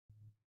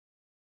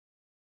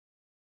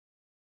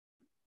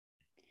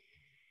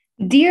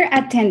Dear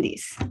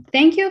attendees,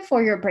 thank you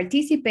for your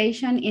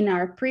participation in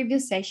our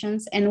previous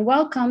sessions and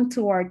welcome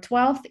to our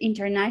 12th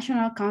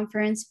International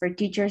Conference for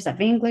Teachers of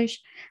English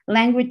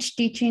Language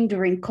Teaching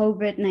during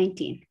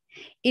COVID-19.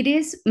 It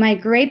is my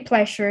great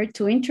pleasure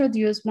to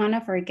introduce one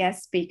of our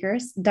guest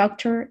speakers,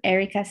 Dr.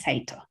 Erika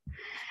Saito.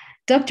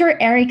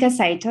 Dr. Erika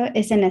Saito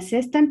is an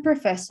assistant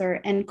professor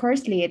and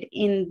course lead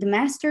in the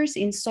Masters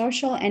in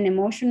Social and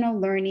Emotional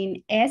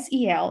Learning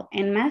 (SEL)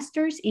 and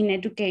Masters in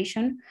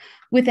Education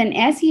with an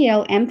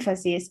SEL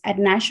emphasis at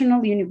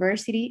National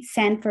University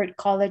Sanford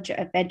College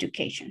of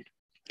Education.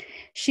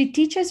 She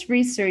teaches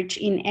research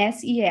in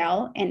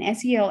SEL and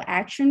SEL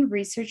action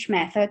research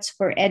methods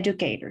for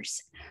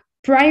educators.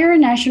 Prior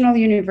National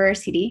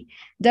University,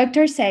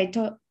 Dr.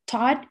 Saito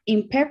taught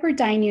in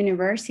Pepperdine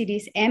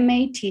University's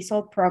MA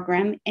TESOL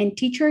program and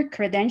teacher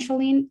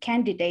credentialing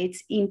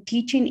candidates in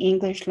teaching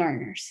English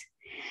learners.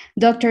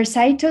 Dr.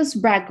 Saito's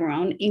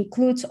background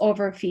includes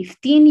over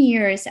 15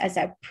 years as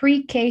a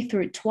pre-K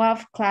through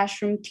 12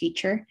 classroom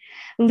teacher,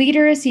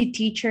 literacy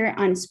teacher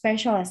on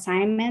special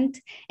assignment,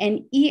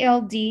 and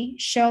ELD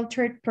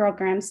sheltered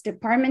programs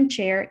department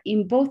chair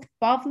in both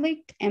public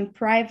and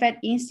private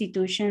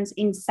institutions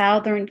in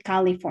Southern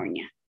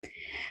California.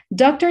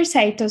 Dr.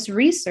 Saito's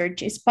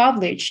research is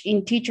published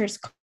in Teachers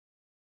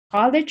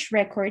College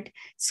Record,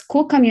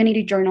 School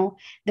Community Journal,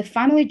 the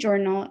Family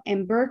Journal,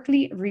 and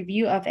Berkeley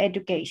Review of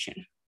Education.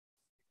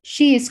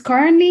 She is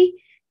currently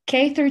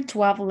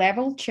K-12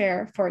 level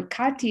chair for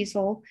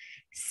CATESOL,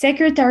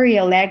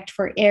 secretary-elect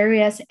for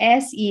Area's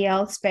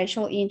SEL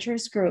Special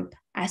Interest Group,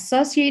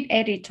 associate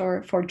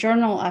editor for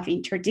Journal of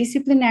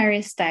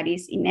Interdisciplinary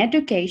Studies in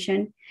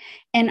Education,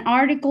 and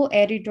article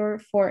editor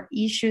for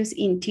Issues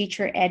in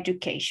Teacher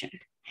Education.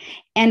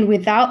 And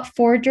without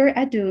further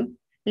ado,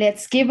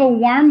 let's give a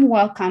warm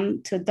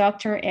welcome to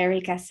Dr.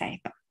 Erika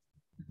Saito.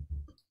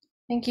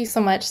 Thank you so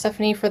much,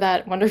 Stephanie, for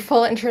that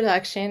wonderful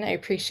introduction. I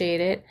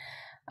appreciate it.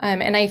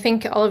 And I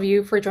thank all of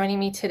you for joining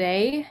me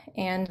today,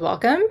 and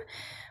welcome.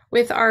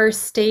 With our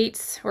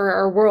state or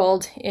our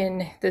world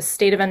in this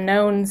state of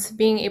unknowns,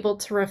 being able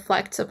to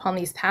reflect upon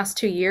these past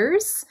 2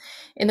 years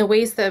in the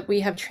ways that we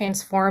have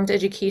transformed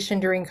education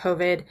during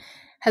COVID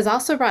has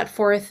also brought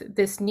forth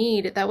this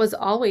need that was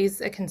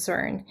always a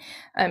concern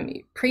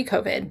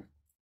pre-COVID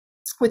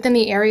within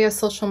the area of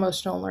social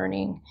emotional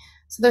learning.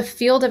 So the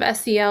field of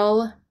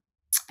SEL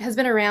has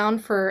been around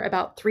for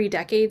about 3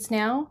 decades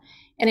now,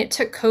 and it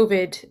took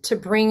COVID to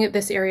bring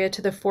this area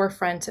to the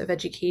forefront of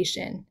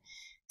education.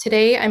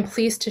 Today, I'm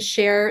pleased to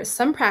share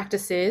some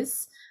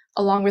practices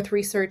along with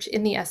research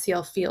in the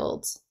SEL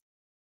field.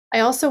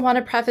 I also want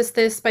to preface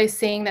this by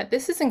saying that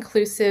this is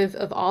inclusive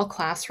of all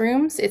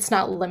classrooms. It's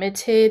not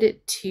limited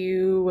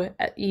to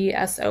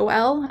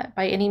ESOL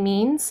by any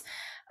means.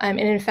 And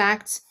in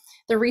fact,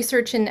 the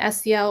research in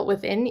SEL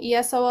within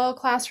ESOL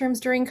classrooms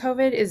during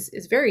COVID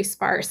is very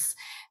sparse.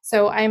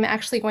 So I'm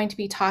actually going to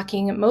be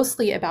talking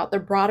mostly about the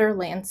broader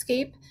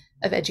landscape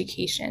of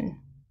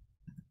education.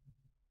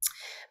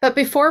 But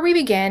before we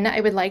begin,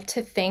 I would like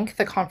to thank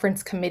the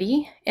conference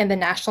committee and the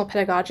National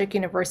Pedagogic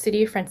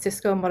University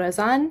Francisco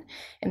Morazan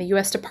and the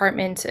U.S.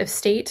 Department of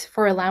State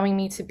for allowing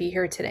me to be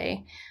here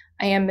today.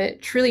 I am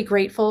truly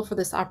grateful for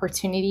this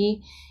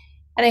opportunity,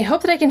 and I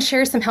hope that I can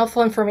share some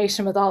helpful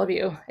information with all of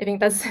you. I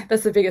think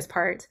that's the biggest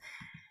part.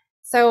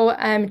 So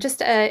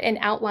just an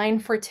outline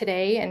for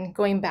today, and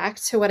going back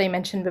to what I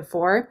mentioned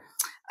before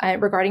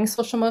regarding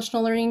social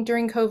emotional learning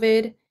during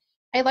COVID,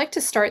 I'd like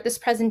to start this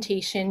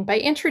presentation by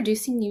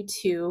introducing you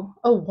to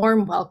a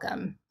warm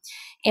welcome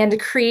and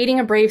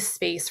creating a brave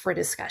space for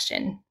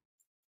discussion.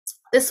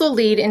 This will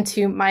lead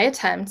into my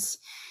attempts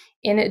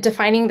in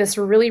defining this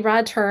really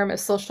broad term of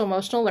social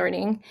emotional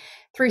learning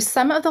through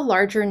some of the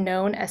larger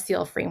known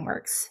SEL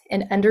frameworks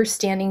and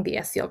understanding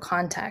the SEL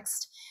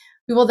context.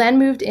 We will then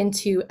move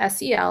into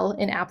SEL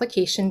in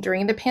application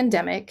during the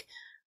pandemic,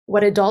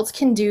 what adults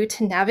can do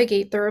to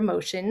navigate their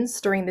emotions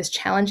during this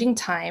challenging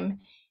time,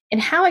 and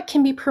how it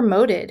can be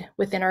promoted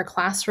within our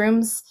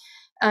classrooms.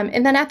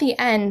 And then at the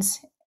end,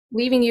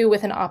 leaving you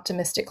with an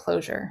optimistic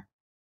closure.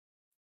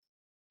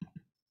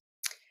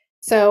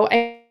 So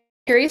I'm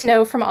curious to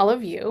know from all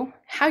of you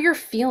how you're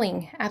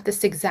feeling at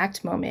this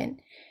exact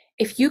moment.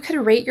 If you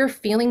could rate your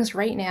feelings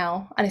right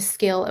now on a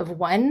scale of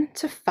 1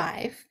 to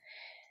 5,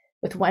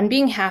 with 1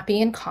 being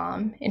happy and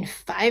calm and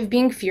 5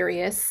 being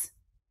furious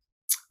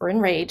or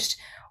enraged,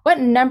 what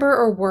number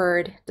or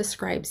word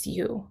describes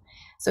you?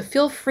 So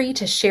feel free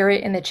to share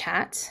it in the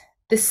chat.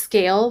 This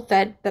scale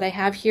that I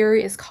have here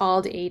is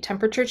called a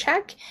temperature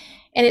check,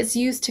 and it's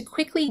used to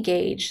quickly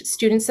gauge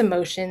students'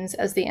 emotions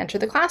as they enter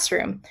the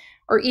classroom,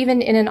 or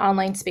even in an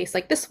online space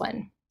like this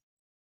one.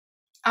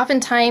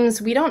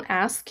 Oftentimes, we don't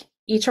ask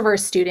each of our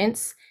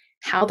students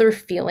how they're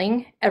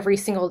feeling every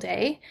single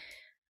day,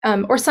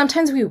 or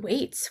sometimes we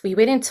wait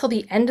until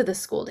the end of the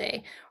school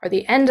day or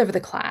the end of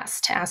the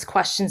class to ask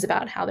questions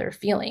about how they're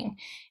feeling.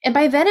 And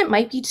by then it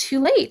might be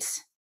too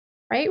late.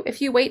 Right?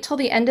 If you wait till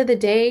the end of the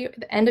day,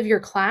 the end of your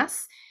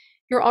class,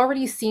 you're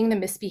already seeing the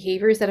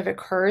misbehaviors that have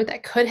occurred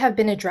that could have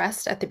been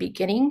addressed at the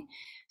beginning.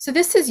 So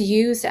this is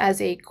used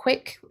as a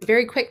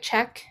very quick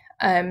check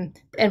and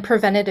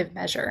preventative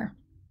measure.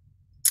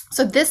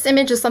 So this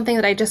image is something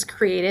that I just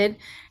created.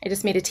 I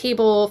just made a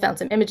table, found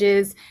some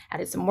images,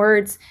 added some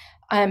words,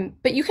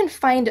 but you can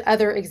find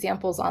other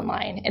examples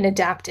online and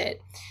adapt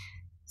it.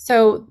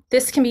 So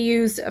this can be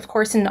used, of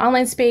course, in an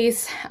online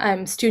space.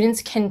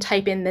 Students can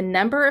type in the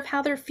number of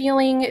how they're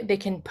feeling. They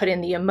can put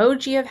in the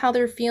emoji of how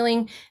they're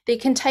feeling. They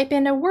can type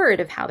in a word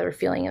of how they're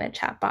feeling in a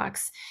chat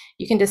box.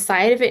 You can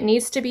decide if it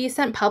needs to be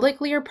sent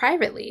publicly or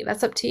privately.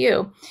 That's up to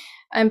you.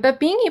 But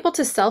being able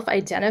to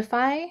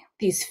self-identify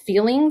these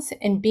feelings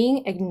and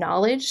being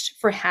acknowledged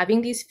for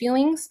having these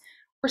feelings,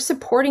 we're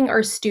supporting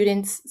our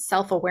students'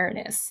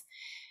 self-awareness.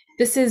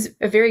 This is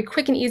a very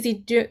quick and easy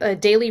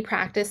daily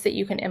practice that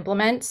you can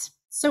implement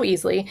so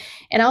easily,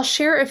 and I'll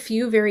share a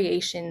few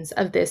variations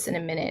of this in a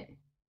minute.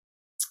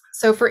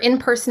 So for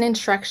in-person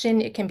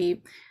instruction, it can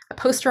be a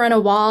poster on a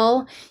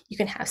wall. You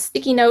can have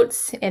sticky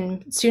notes,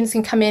 and students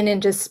can come in and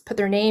just put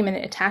their name and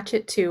attach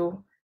it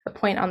to a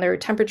point on their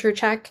temperature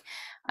check.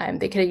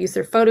 They could use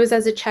their photos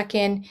as a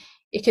check-in.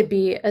 It could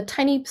be a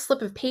tiny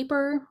slip of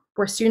paper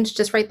where students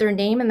just write their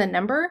name and the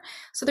number.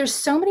 So there's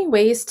so many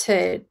ways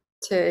to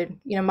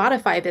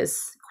modify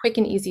this quick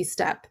and easy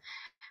step.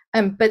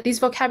 But these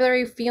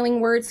vocabulary feeling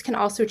words can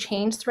also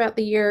change throughout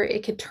the year.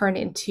 It could turn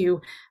into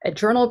a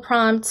journal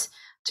prompt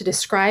to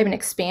describe and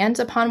expand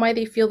upon why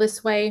they feel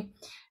this way.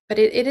 But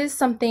it is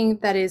something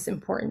that is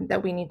important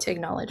that we need to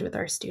acknowledge with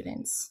our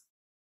students.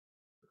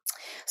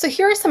 So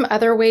here are some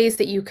other ways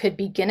that you could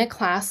begin a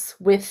class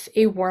with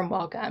a warm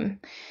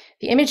welcome.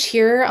 The image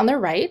here on the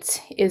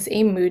right is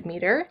a mood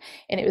meter,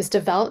 and it was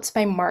developed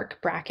by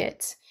Mark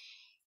Brackett.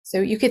 So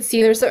you could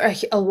see there's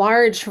a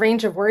large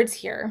range of words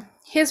here.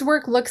 His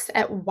work looks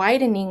at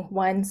widening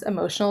one's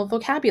emotional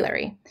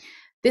vocabulary.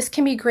 This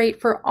can be great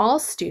for all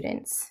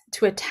students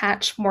to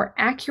attach more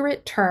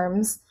accurate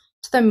terms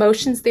to the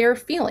emotions they are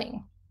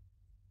feeling.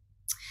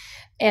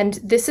 And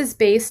this is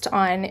based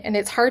on, and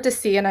it's hard to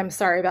see, and I'm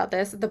sorry about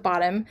this at the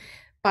bottom,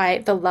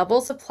 by the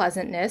levels of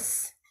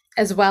pleasantness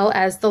as well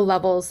as the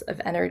levels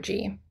of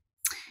energy.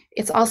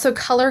 It's also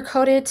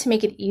color-coded to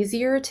make it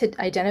easier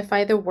to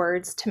identify the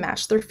words to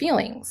match their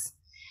feelings.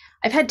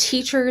 I've had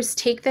teachers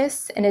take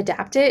this and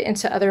adapt it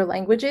into other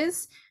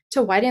languages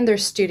to widen their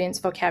students'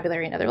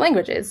 vocabulary in other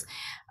languages.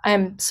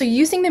 So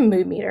using the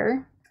mood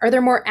meter, are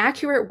there more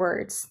accurate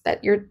words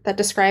that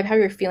describe how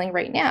you're feeling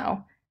right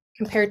now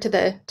compared to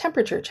the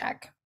temperature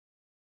check?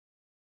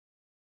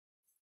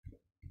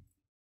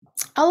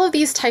 All of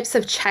these types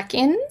of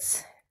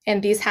check-ins,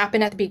 and these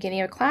happen at the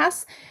beginning of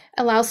class,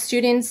 allow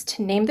students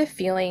to name the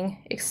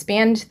feeling,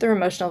 expand their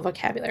emotional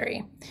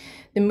vocabulary.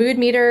 The mood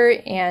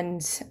meter and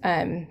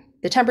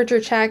the temperature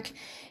check,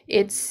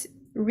 it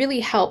really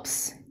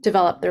helps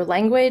develop their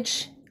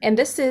language. And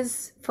this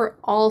is for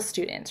all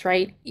students,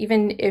 right?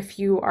 Even if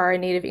you are a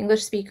native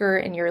English speaker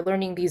and you're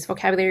learning these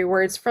vocabulary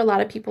words, for a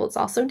lot of people, it's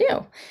also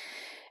new.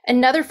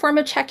 Another form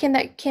of check-in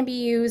that can be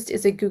used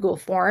is a Google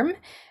form.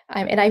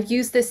 And I've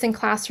used this in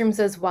classrooms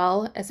as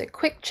well as a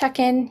quick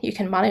check-in. You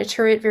can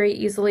monitor it very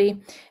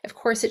easily. Of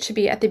course, it should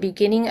be at the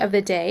beginning of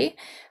the day.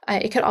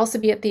 It could also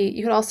be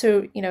you could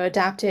also,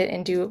 adapt it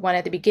and do one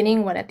at the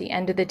beginning, one at the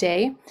end of the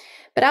day.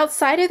 But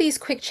outside of these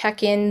quick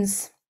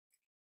check-ins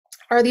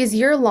are these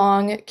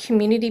year-long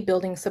community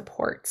building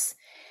supports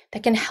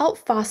that can help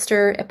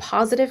foster a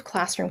positive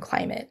classroom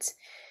climate.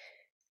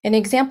 An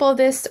example of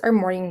this are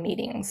morning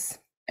meetings.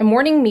 A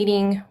morning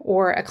meeting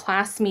or a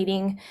class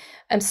meeting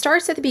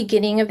starts at the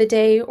beginning of the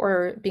day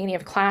or beginning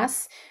of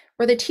class,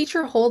 where the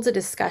teacher holds a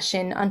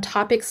discussion on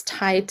topics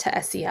tied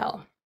to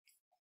SEL.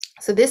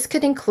 So this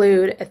could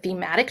include a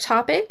thematic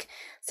topic,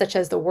 such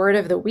as the word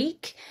of the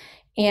week,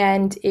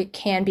 and it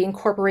can be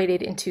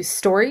incorporated into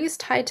stories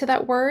tied to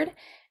that word,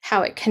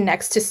 how it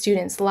connects to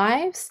students'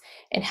 lives,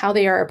 and how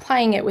they are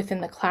applying it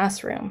within the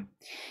classroom.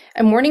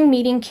 A morning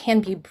meeting can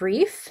be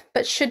brief,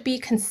 but should be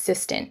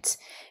consistent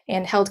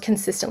and held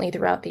consistently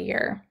throughout the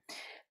year.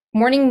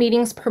 Morning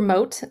meetings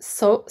promote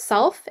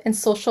self and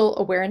social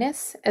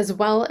awareness as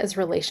well as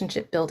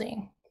relationship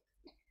building.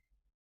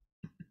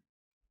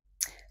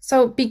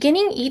 So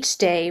beginning each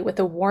day with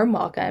a warm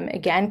welcome,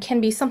 again, can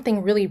be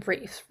something really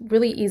brief,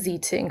 really easy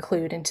to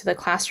include into the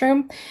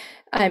classroom.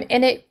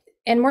 And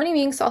morning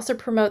meetings also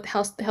promote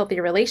healthy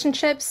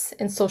relationships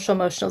and social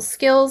emotional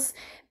skills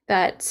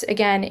that,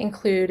 again,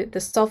 include the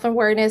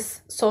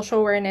self-awareness, social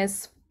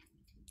awareness,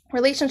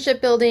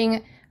 relationship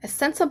building, a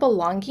sense of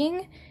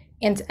belonging,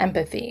 and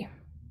empathy.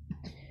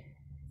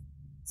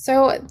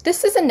 So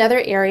this is another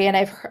area,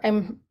 and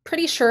I'm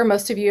pretty sure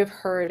most of you have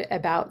heard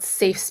about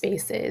safe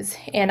spaces,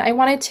 and I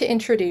wanted to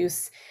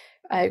introduce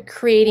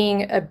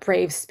creating a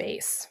brave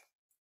space.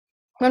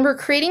 When we're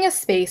creating a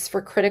space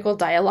for critical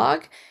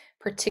dialogue,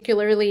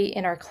 particularly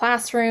in our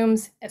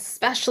classrooms,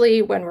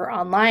 especially when we're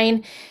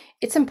online,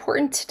 it's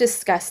important to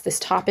discuss this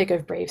topic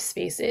of brave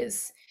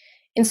spaces.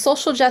 In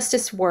social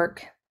justice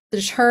work,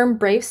 the term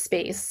brave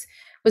space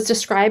was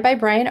described by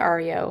Brian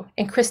Ario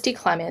and Christy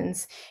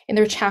Clemens in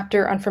their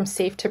chapter on From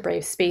Safe to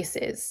Brave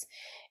Spaces.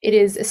 It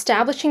is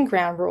establishing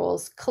ground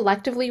rules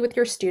collectively with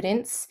your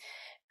students,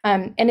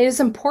 and it is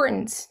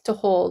important to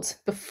hold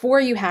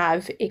before you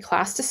have a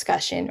class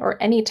discussion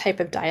or any type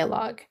of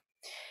dialogue.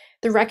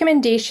 The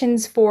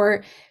recommendations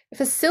for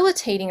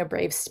facilitating a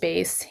brave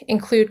space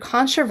include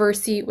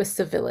controversy with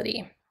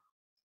civility.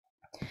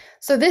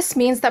 So this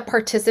means that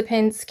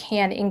participants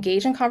can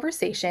engage in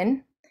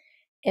conversation,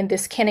 and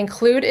this can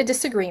include a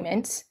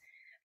disagreement,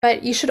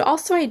 but you should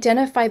also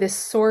identify the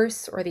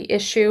source or the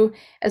issue,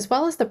 as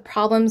well as the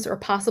problems or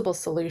possible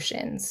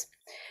solutions.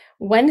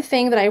 One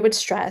thing that I would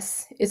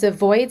stress is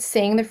avoid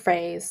saying the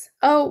phrase,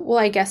 "Oh, well,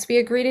 I guess we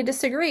agree to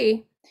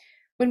disagree."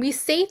 When we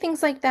say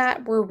things like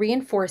that, we're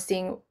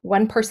reinforcing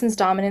one person's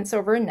dominance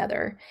over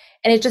another,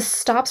 and it just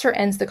stops or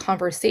ends the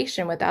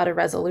conversation without a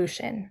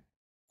resolution.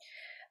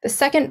 The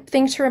second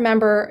thing to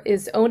remember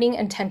is owning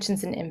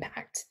intentions and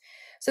impact.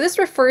 So this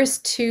refers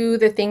to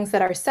the things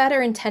that are said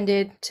or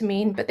intended to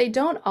mean, but they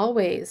don't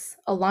always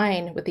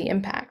align with the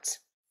impact.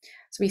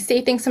 So we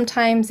say things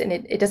sometimes and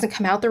it doesn't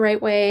come out the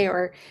right way,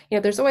 or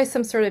there's always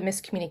some sort of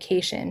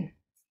miscommunication.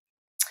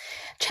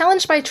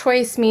 Challenge by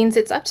choice means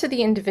it's up to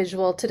the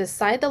individual to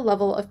decide the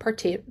level of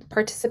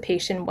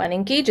participation one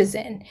engages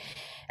in,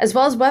 as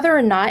well as whether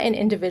or not an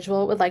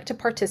individual would like to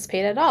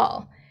participate at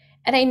all.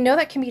 And I know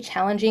that can be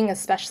challenging,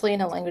 especially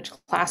in a language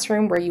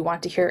classroom where you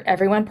want to hear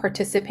everyone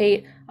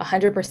participate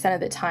 100%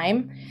 of the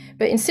time.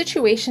 But in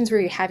situations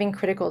where you're having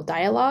critical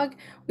dialogue,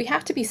 we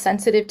have to be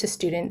sensitive to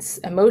students'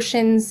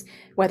 emotions,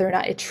 whether or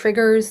not it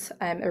triggers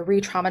a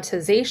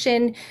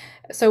re-traumatization.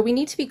 So we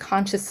need to be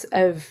conscious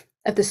of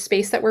the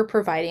space that we're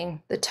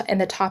providing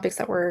and the topics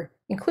that we're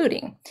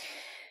including.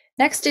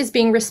 Next is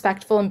being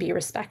respectful and be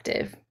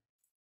respective.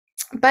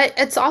 But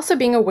it's also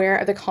being aware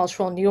of the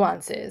cultural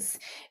nuances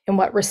and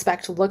what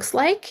respect looks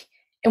like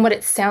and what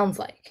it sounds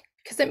like,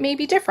 because it may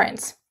be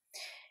different.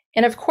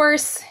 And of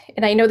course,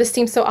 and I know this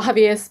seems so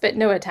obvious, but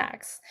no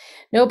attacks,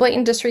 no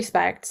blatant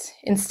disrespect.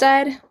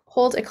 Instead,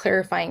 hold a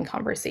clarifying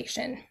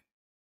conversation.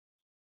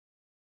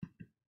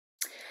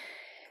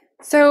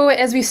 So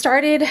as we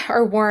started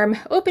our warm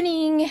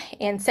opening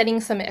and setting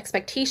some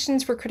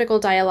expectations for critical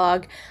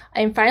dialogue,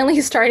 I'm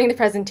finally starting the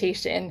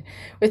presentation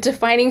with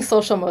defining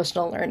social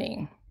emotional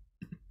learning.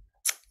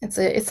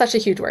 It's such a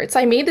huge word. So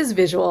I made this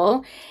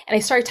visual and I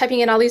started typing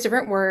in all these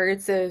different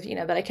words of,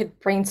 that I could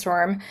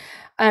brainstorm.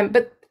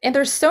 And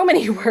there's so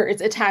many words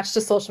attached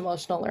to social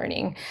emotional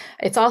learning.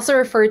 It's also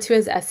referred to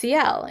as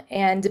SEL.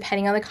 And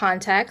depending on the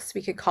context,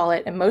 we could call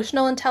it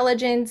emotional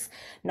intelligence,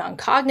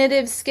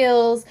 non-cognitive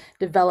skills,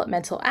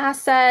 developmental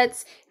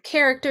assets,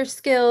 character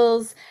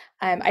skills.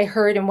 I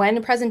heard in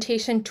one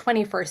presentation,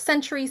 21st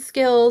century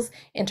skills,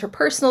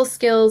 interpersonal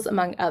skills,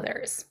 among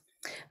others.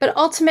 But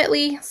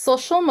ultimately,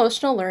 social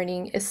emotional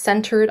learning is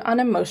centered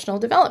on emotional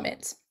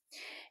development.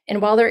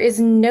 And while there is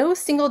no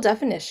single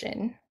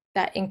definition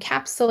that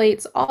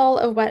encapsulates all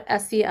of what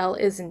SEL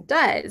is and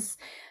does,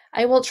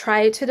 I will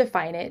try to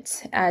define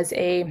it as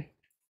a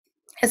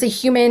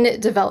human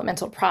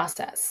developmental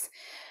process.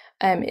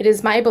 It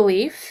is my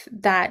belief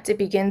that it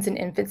begins in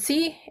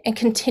infancy and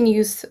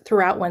continues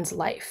throughout one's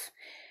life.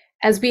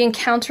 As we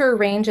encounter a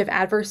range of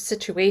adverse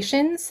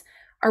situations,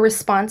 our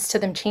response to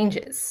them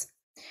changes.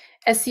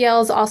 SEL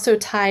is also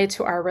tied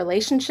to our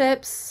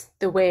relationships,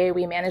 the way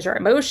we manage our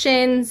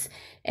emotions,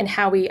 and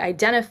how we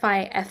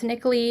identify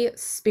ethnically,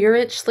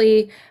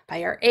 spiritually,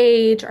 by our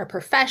age, our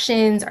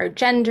professions, our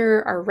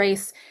gender, our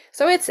race.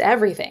 So it's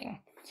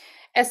everything.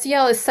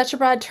 SEL is such a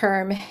broad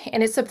term,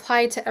 and it's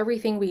applied to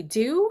everything we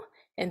do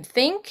and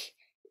think,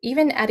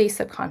 even at a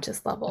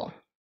subconscious level.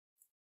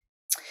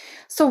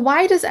 So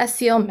why does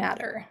SEL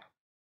matter?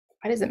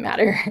 Why does it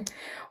matter?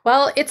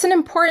 Well, it's an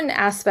important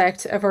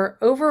aspect of our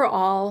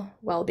overall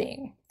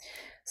well-being.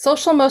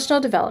 Social emotional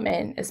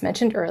development, as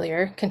mentioned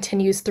earlier,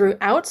 continues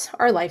throughout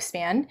our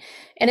lifespan,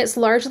 and it's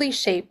largely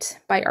shaped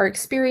by our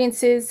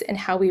experiences and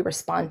how we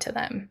respond to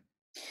them.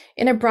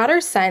 In a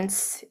broader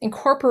sense,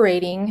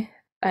 incorporating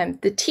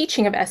the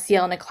teaching of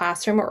SEL in a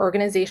classroom or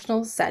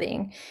organizational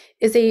setting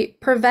is a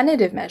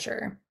preventative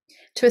measure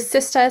to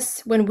assist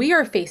us when we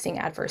are facing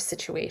adverse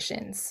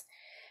situations.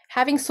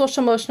 Having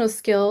social emotional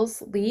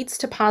skills leads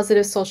to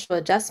positive social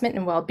adjustment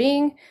and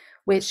well-being,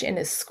 which in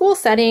a school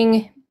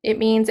setting, it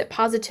means it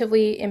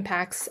positively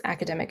impacts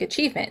academic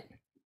achievement.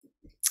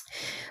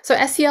 So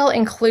SEL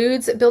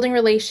includes building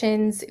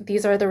relations.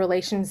 These are the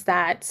relations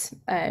that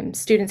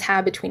students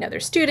have between other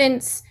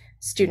students,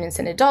 students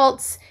and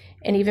adults,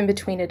 and even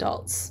between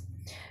adults.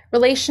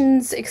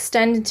 Relations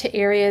extend to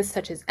areas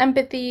such as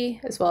empathy,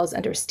 as well as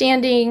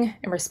understanding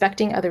and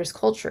respecting others'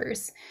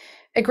 cultures.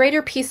 A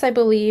greater piece, I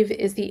believe,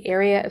 is the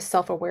area of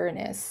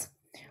self-awareness.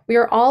 We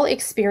are all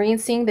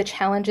experiencing the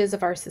challenges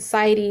of our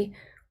society,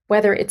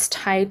 whether it's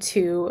tied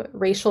to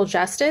racial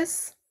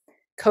justice,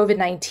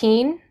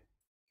 COVID-19,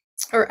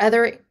 or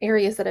other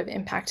areas that have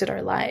impacted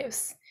our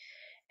lives.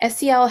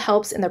 SEL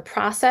helps in the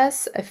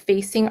process of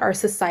facing our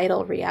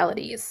societal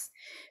realities.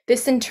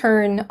 This in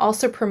turn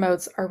also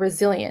promotes our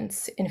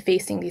resilience in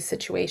facing these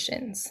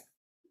situations.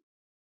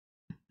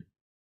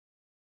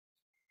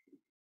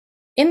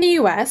 In the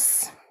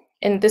US,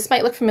 and this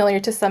might look familiar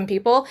to some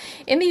people,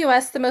 in the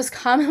US, the most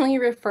commonly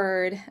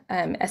referred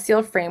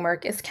SEL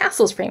framework is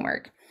CASEL's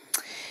framework.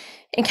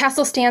 And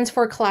CASEL stands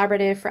for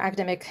Collaborative for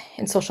Academic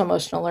and Social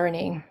Emotional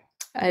Learning.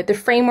 The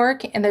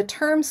framework and the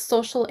term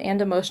social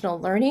and emotional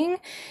learning,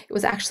 it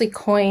was actually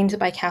coined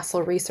by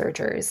CASEL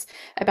researchers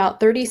about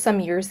 30 some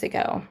years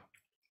ago.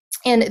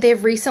 And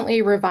they've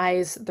recently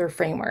revised their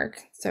framework.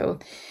 So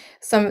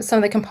some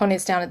of the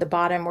components down at the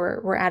bottom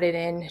were added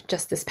in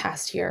just this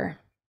past year.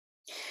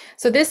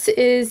 So this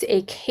is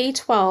a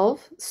K-12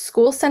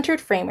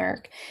 school-centered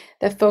framework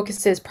that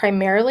focuses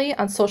primarily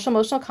on social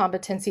emotional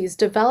competencies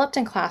developed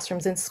in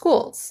classrooms and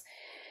schools.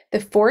 The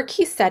 4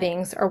 key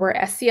settings are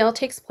where SEL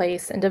takes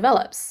place and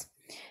develops.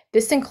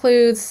 This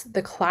includes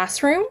the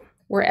classroom,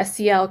 where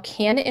SEL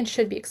can and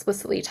should be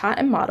explicitly taught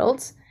and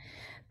modeled,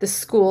 the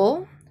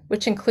school,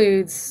 which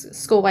includes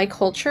school-wide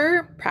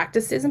culture,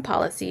 practices, and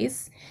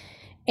policies.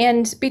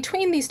 And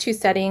between these 2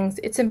 settings,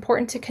 it's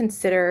important to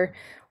consider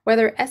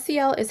whether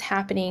SEL is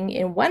happening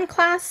in one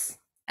class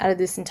out of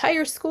this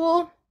entire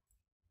school,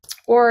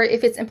 or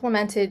if it's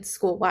implemented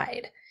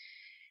school-wide.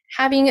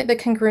 Having the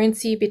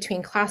congruency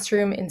between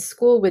classroom and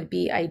school would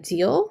be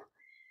ideal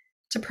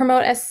to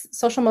promote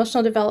social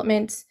emotional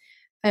development.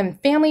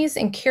 Families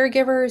and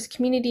caregivers,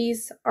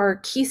 communities are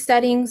key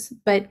settings,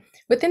 but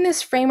within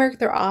this framework,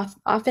 they're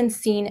often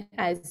seen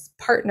as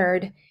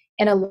partnered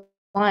and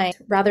aligned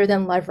rather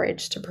than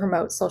leveraged to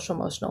promote social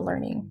emotional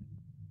learning.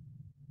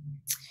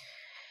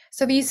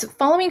 So these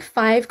following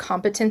 5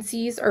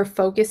 competencies are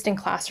focused in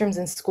classrooms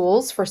and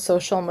schools for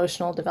social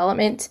emotional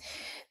development.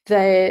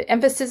 The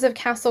emphasis of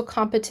CASEL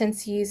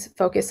competencies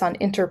focus on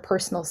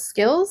interpersonal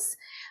skills.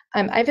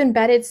 I've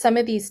embedded some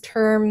of these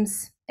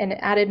terms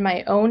and added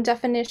my own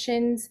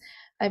definitions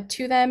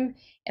to them.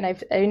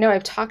 And I know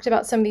I've talked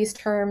about some of these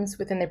terms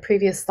within the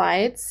previous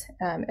slides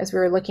as we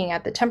were looking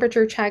at the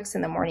temperature checks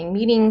and the morning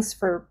meetings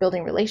for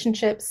building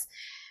relationships.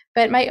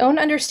 But my own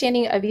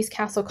understanding of these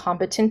CASEL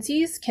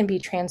competencies can be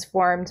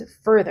transformed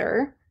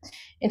further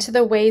into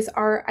the ways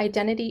our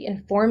identity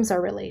informs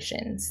our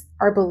relations,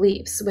 our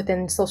beliefs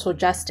within social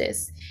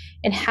justice,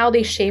 and how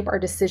they shape our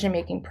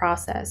decision-making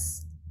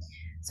process.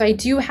 So I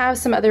do have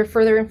some other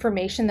further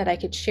information that I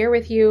could share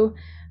with you.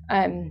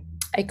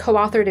 I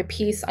co-authored a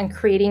piece on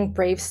creating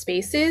brave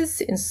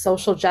spaces in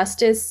social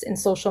justice and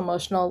social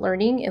emotional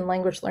learning in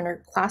language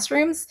learner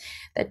classrooms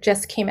that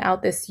just came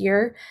out this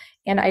year.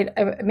 And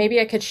maybe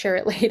I could share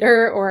it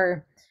later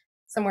or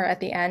somewhere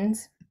at the end.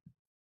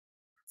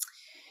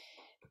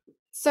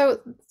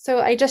 So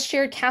I just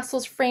shared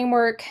CASEL's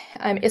framework.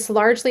 It's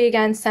largely,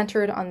 again,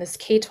 centered on this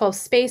K-12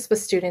 space with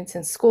students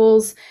in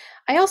schools.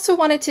 I also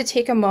wanted to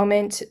take a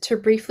moment to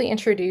briefly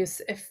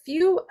introduce a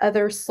few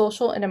other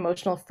social and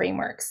emotional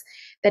frameworks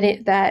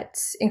that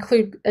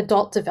include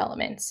adult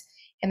development,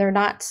 and they're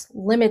not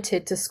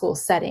limited to school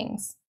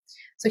settings.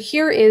 So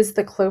here is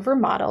the Clover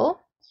model,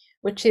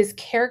 which is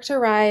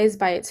characterized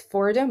by its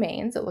 4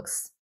 domains. It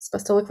looks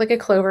supposed to look like a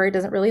clover. It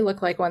doesn't really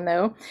look like one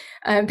though,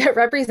 that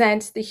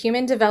represent the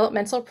human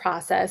developmental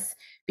process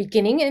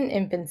beginning in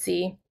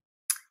infancy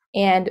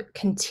and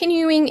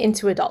continuing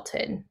into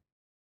adulthood.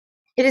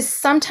 It is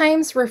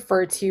sometimes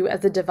referred to as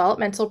the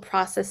developmental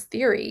process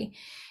theory,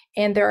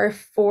 and there are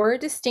 4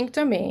 distinct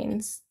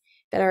domains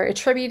that are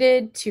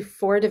attributed to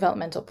 4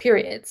 developmental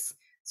periods.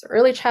 So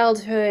early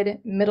childhood,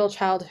 middle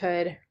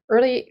childhood,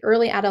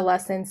 early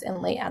adolescence,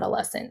 and late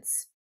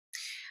adolescence.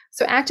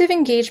 So active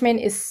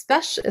engagement is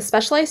a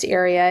specialized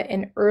area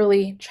in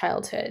early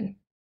childhood,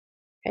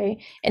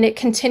 okay? And it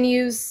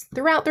continues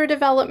throughout their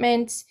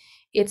development.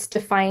 It's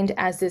defined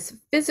as this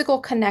physical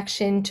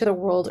connection to the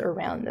world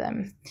around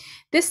them.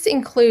 This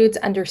includes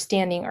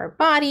understanding our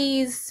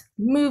bodies,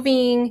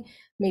 moving,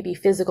 maybe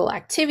physical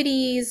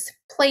activities,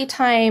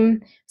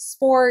 playtime,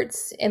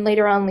 sports, and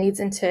later on leads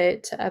into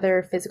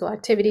other physical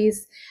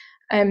activities.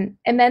 And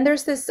then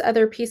there's this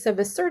other piece of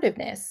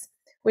assertiveness,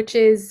 which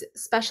is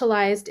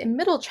specialized in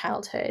middle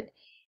childhood,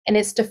 and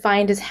it's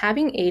defined as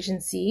having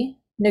agency,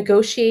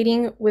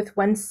 negotiating with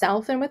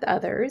oneself and with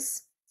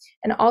others,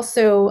 and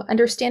also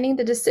understanding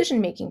the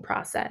decision-making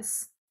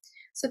process.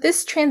 So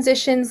this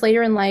transitions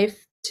later in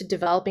life to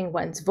developing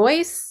one's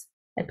voice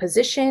and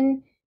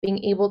position,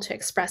 being able to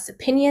express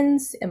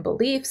opinions and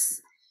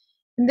beliefs.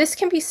 And this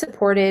can be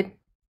supported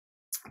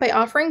by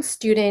offering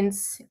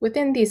students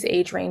within these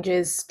age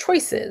ranges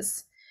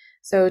choices.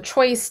 So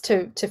choice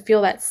to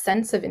feel that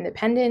sense of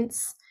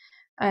independence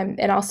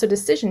and also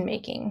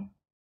decision-making.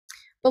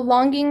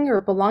 Belonging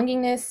or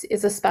belongingness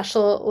is a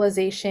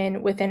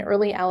specialization within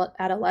early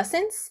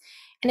adolescence,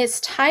 and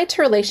it's tied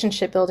to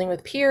relationship building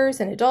with peers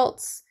and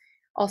adults,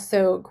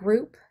 also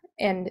group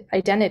and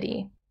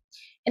identity.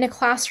 In a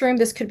classroom,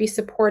 this could be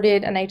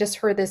supported, and I just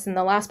heard this in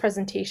the last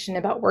presentation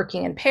about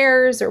working in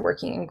pairs or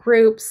working in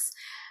groups.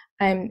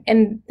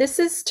 And this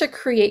is to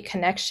create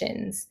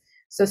connections.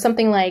 So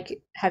something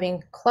like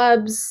having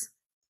clubs,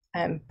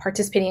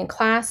 participating in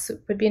class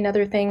would be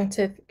another thing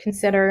to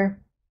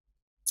consider.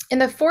 And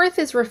the 4th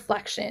is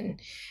reflection,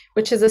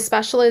 which is a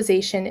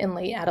specialization in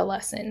late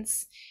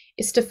adolescence.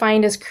 It's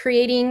defined as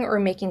creating or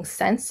making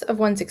sense of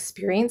one's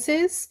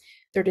experiences,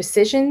 their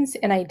decisions,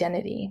 and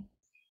identity.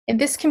 And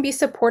this can be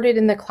supported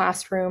in the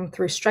classroom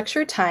through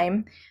structured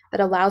time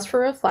that allows for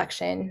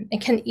reflection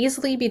and can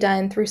easily be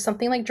done through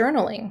something like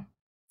journaling.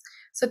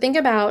 So think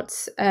about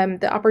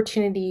the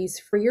opportunities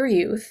for your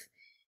youth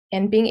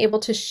and being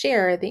able to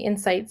share the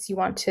insights you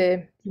want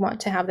to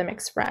have them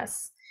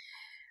express.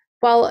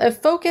 While a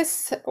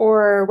focus,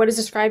 or what is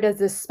described as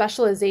this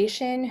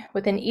specialization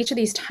within each of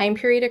these time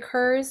period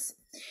occurs,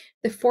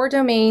 the 4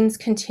 domains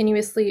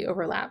continuously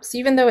overlap. So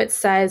even though it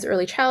says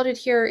early childhood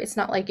here, it's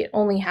not like it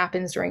only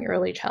happens during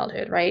early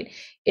childhood, right?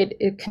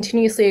 It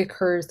continuously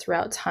occurs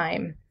throughout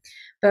time.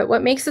 But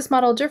what makes this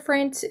model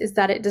different is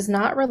that it does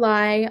not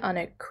rely on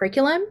a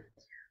curriculum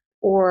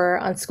or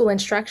on school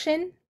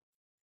instruction,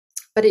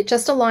 but it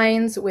just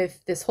aligns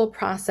with this whole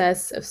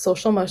process of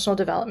social emotional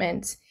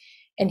development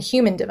and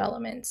human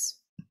development.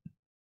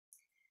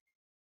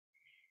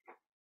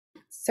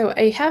 So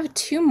I have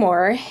 2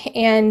 more,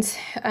 and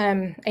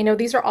I know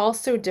these are all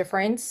so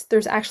different.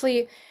 There's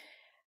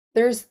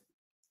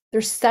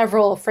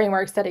several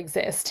frameworks that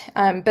exist,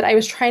 but I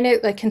was trying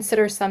to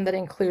consider some that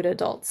include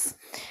adults,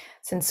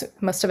 since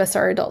most of us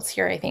are adults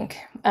here, I think.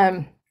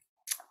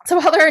 So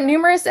while there are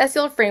numerous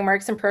SEL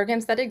frameworks and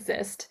programs that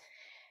exist,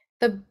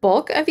 the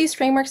bulk of these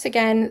frameworks,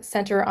 again,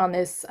 center on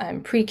this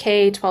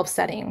pre-K-12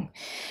 setting.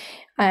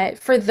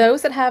 For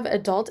those that have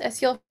adult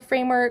SEL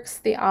frameworks,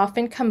 they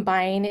often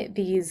combine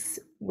these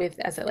with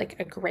as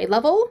a grade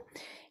level.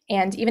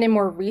 And even in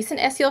more recent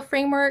SEL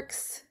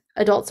frameworks,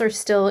 adults are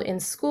still in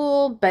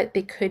school, but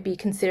they could be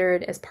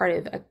considered as part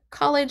of a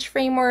college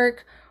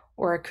framework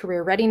or a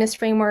career readiness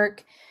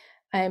framework.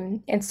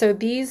 And so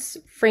these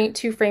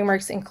 2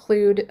 frameworks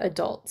include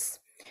adults.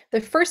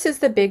 The first is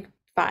the Big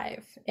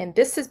 5, and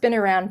this has been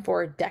around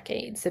for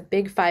decades, the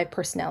Big 5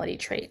 personality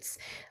traits,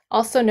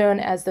 also known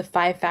as the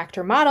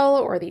 5-factor model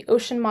or the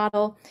ocean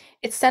model.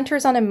 It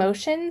centers on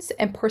emotions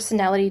and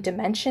personality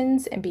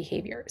dimensions and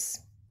behaviors.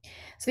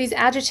 So these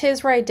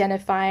adjectives were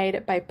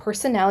identified by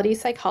personality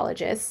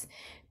psychologists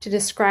to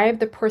describe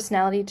the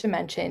personality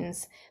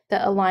dimensions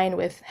that align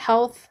with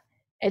health,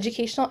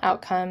 educational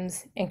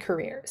outcomes, and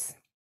careers.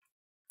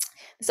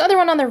 This other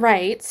one on the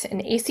right,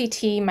 an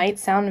ACT, might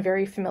sound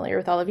very familiar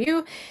with all of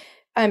you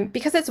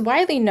because it's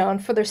widely known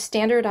for their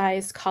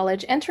standardized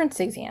college entrance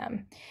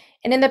exam.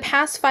 And in the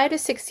past 5 to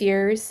 6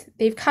 years,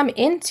 they've come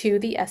into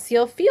the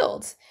SEL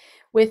field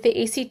with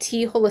the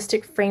ACT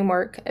Holistic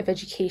Framework of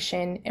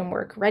Education and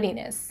Work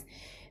Readiness.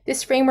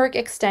 This framework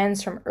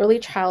extends from early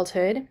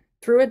childhood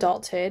through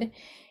adulthood,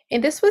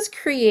 and this was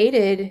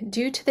created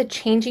due to the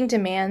changing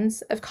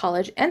demands of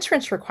college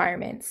entrance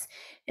requirements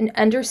and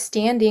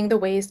understanding the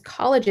ways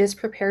colleges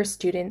prepare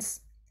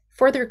students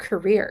for their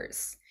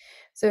careers.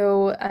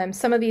 So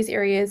some of these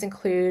areas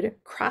include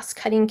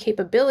cross-cutting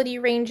capability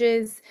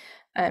ranges,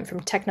 from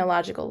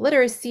technological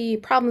literacy,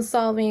 problem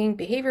solving,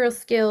 behavioral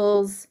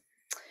skills,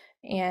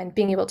 and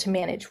being able to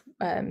manage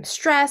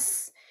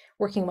stress,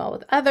 working well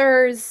with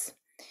others,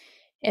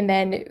 and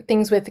then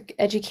things with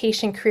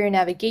education, career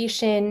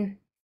navigation.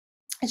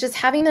 It's just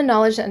having the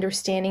knowledge and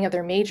understanding of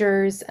their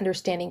majors,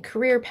 understanding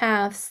career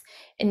paths,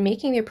 and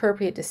making the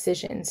appropriate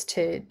decisions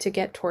to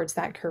get towards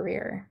that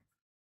career.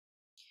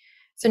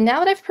 So now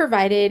that I've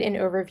provided an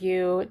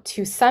overview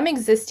to some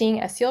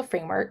existing SEL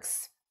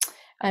frameworks,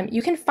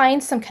 you can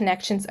find some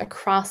connections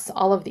across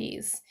all of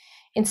these,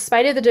 in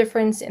spite of the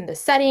difference in the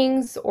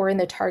settings or in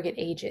the target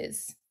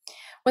ages.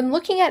 When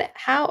looking at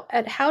how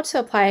to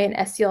apply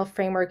an SEL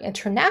framework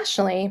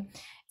internationally,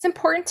 it's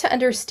important to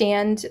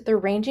understand the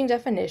ranging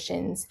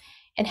definitions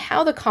and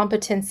how the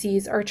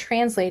competencies are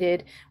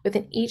translated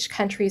within each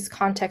country's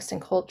context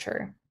and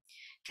culture.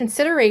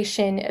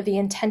 Consideration of the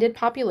intended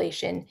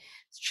population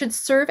should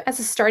serve as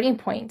a starting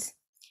point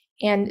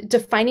and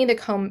defining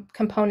the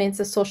components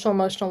of social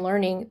emotional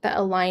learning that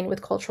align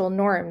with cultural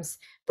norms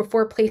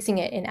before placing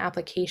it in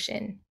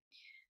application.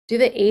 Do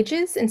the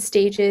ages and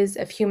stages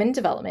of human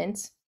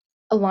development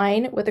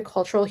align with the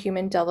cultural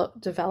human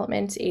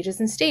development ages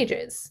and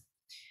stages?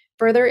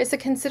 Further is a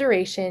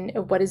consideration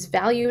of what is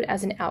valued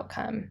as an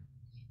outcome.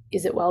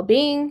 Is it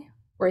well-being,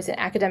 or is it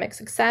academic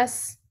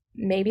success?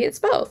 Maybe it's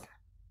both.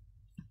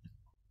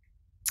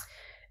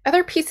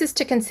 Other pieces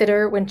to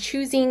consider when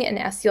choosing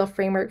an SEL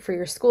framework for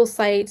your school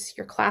site,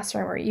 your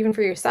classroom, or even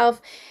for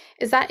yourself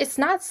is that it's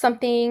not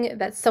something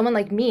that someone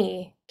like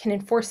me can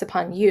enforce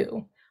upon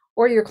you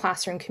or your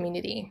classroom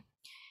community.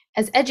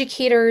 As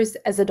educators,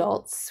 as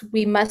adults,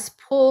 we must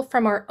pull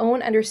from our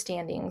own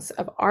understandings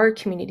of our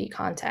community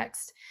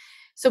context.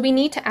 So we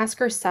need to ask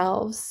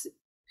ourselves,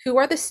 who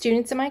are the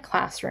students in my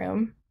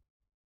classroom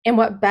and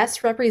what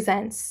best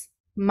represents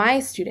my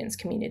students'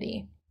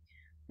 community?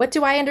 What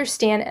do I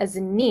understand as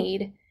a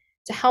need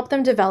to help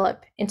them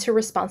develop into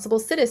responsible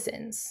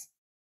citizens?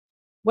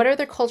 What are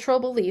their cultural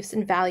beliefs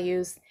and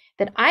values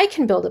that I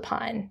can build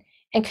upon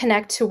and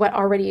connect to what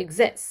already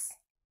exists?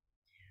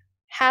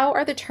 How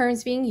are the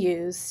terms being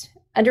used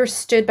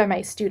understood by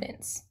my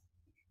students?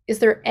 Is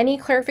there any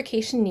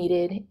clarification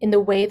needed in the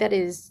way that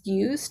is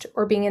used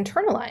or being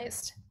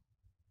internalized?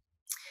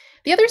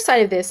 The other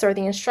side of this are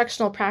the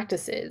instructional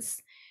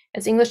practices.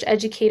 As English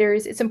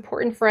educators, it's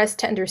important for us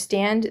to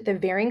understand the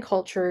varying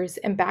cultures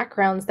and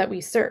backgrounds that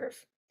we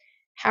serve.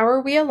 How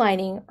are we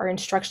aligning our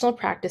instructional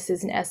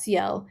practices in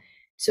SEL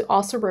to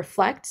also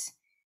reflect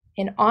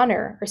and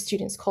honor our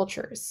students'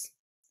 cultures?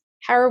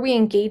 How are we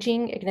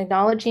engaging and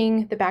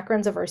acknowledging the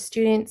backgrounds of our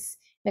students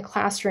in the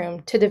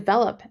classroom to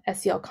develop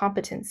SEL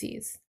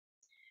competencies?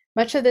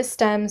 Much of this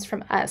stems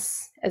from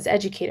us as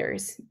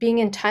educators being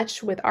in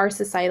touch with our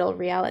societal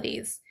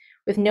realities,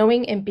 with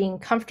knowing and being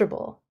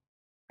comfortable,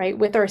 right,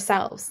 with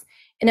ourselves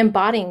and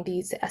embodying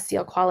these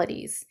SEL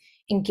qualities,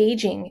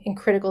 engaging in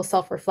critical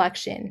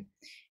self-reflection,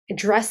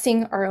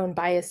 addressing our own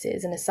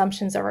biases and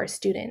assumptions of our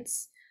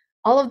students.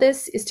 All of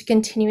this is to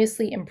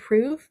continuously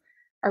improve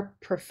our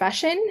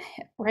profession,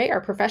 right, our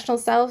professional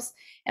selves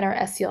and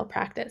our SEL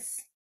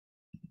practice.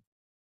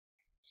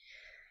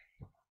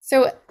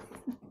 So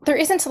there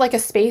isn't like a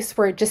space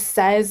where it just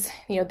says,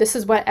 this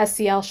is what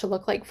SEL should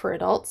look like for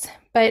adults.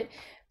 But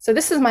so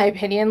this is my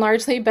opinion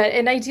largely, but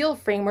an ideal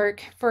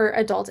framework for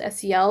adult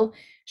SEL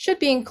should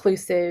be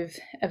inclusive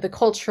of the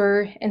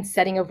culture and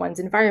setting of one's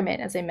environment,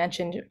 as I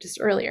mentioned just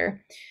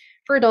earlier.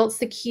 For adults,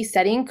 the key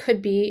setting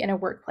could be in a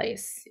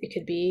workplace. It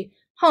could be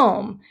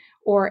home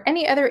or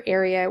any other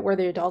area where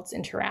the adults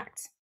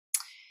interact.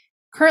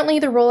 Currently,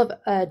 the role of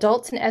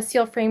adults in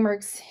SEL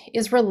frameworks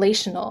is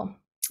relational.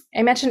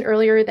 I mentioned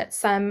earlier that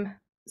some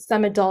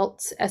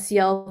adult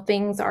SEL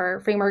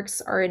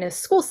frameworks are in a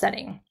school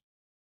setting,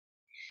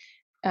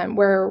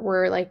 where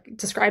we're like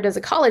described as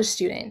a college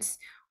student,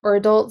 or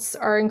adults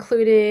are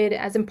included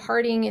as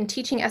imparting and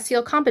teaching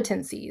SEL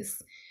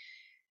competencies.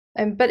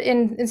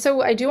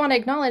 So I do want to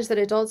acknowledge that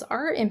adults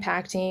are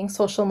impacting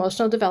social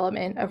emotional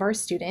development of our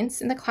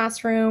students in the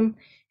classroom,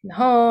 in the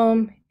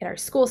home, in our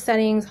school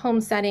settings,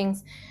 home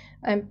settings.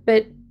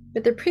 But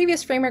the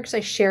previous frameworks I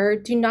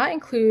shared do not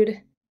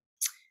include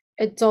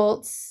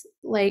adults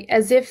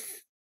as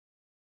if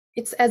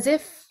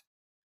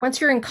once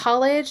you're in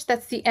college,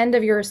 that's the end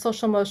of your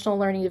social emotional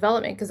learning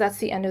development, because that's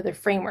the end of the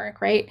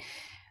framework, right?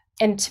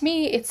 And to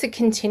me, it's a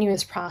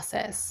continuous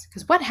process,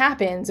 because what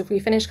happens if we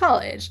finish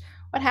college?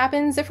 What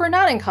happens if we're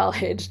not in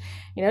college?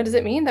 Does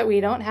it mean that we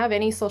don't have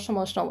any social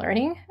emotional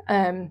learning?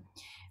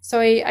 So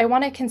I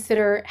want to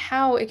consider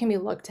how it can be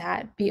looked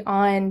at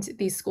beyond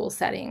these school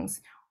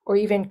settings or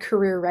even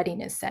career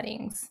readiness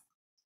settings.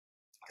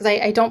 Because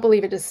I don't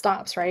believe it just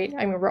stops, right?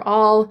 I mean, we're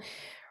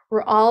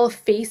all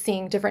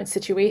facing different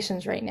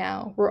situations right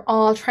now. We're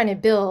all trying to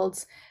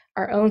build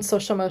our own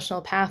social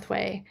emotional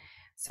pathway.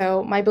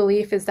 So my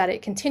belief is that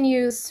it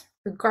continues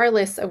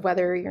regardless of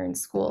whether you're in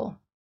school.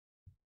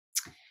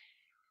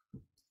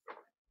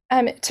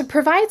 To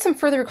provide some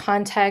further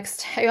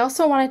context, I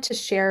also wanted to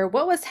share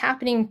what was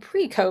happening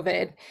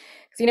pre-COVID.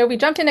 Because, we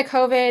jumped into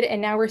COVID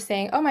and now we're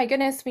saying, oh my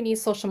goodness, we need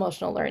social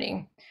emotional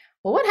learning.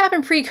 Well, what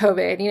happened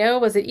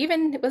pre-COVID? Wasn't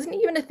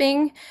even a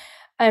thing?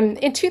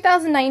 In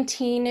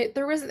 2019,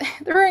 there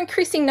were an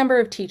increasing number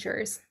of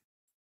teachers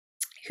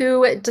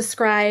who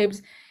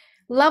described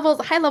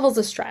high levels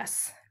of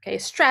stress. Okay,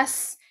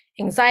 stress,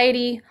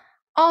 anxiety,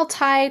 all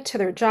tied to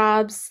their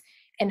jobs,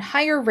 and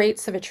higher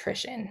rates of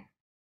attrition.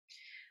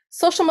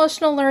 Social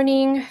emotional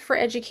learning for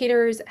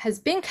educators has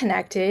been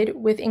connected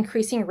with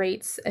increasing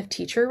rates of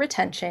teacher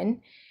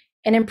retention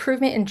and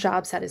improvement in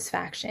job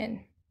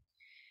satisfaction.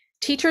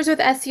 Teachers with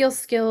SEL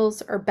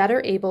skills are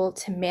better able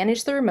to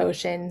manage their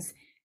emotions,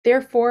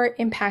 therefore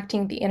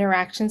impacting the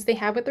interactions they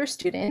have with their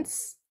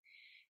students,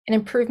 and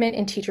improvement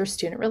in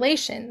teacher-student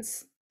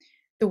relations.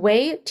 The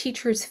way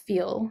teachers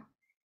feel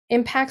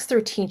impacts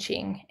their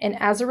teaching, and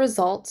as a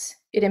result,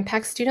 it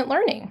impacts student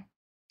learning.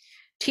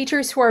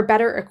 Teachers who are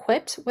better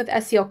equipped with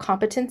SEL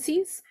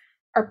competencies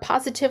are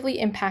positively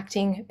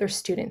impacting their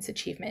students'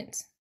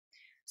 achievement.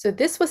 So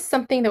this was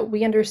something that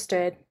we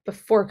understood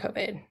before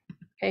COVID,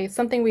 okay?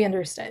 Something we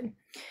understood.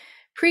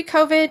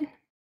 Pre-COVID,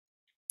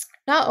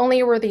 not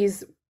only were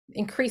these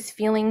increased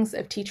feelings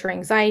of teacher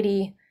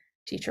anxiety,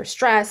 teacher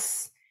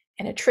stress,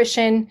 and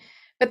attrition,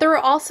 but there were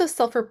also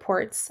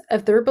self-reports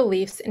of their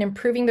beliefs in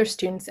improving their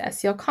students'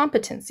 SEL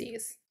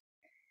competencies.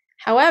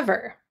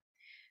 However,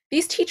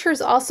 these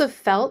teachers also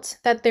felt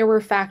that there were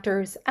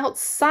factors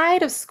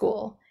outside of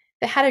school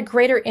that had a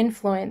greater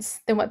influence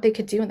than what they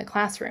could do in the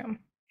classroom.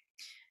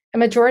 A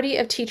majority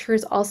of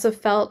teachers also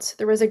felt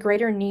there was a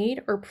greater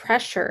need or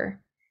pressure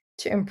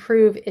to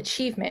improve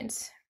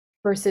achievement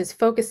versus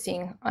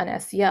focusing on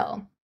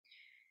SEL.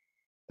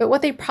 But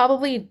what they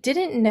probably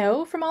didn't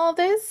know from all of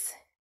this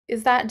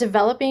is that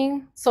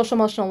developing social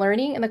emotional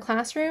learning in the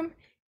classroom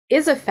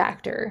is a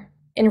factor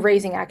in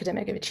raising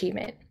academic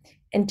achievement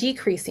and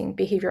decreasing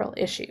behavioral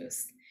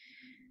issues.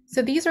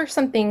 So these are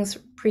some things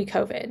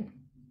pre-COVID.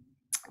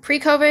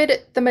 Pre-COVID,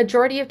 the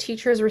majority of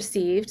teachers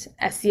received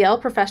SEL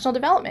professional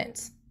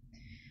development,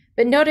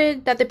 but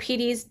noted that the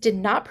PDs did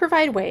not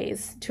provide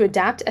ways to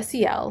adapt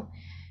SEL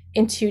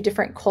into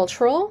different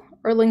cultural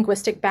or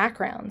linguistic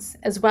backgrounds,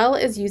 as well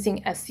as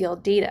using SEL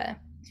data.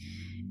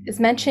 As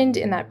mentioned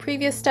in that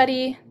previous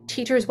study,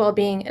 teachers'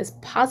 well-being is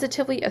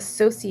positively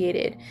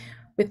associated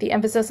with the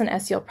emphasis on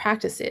SEL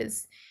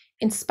practices,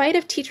 In spite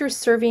of teachers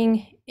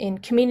serving in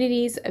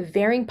communities of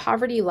varying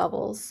poverty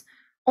levels,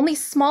 only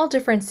small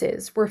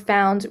differences were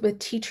found with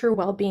teacher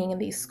well-being in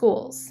these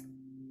schools.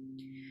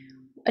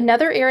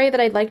 Another area that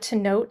I'd like to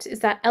note is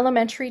that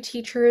elementary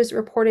teachers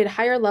reported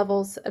higher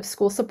levels of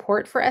school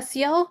support for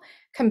SEL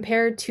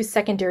compared to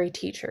secondary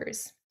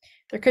teachers.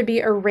 There could be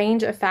a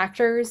range of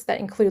factors that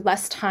include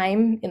less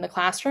time in the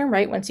classroom,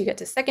 right? Once you get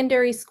to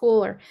secondary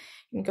school or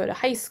you can go to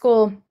high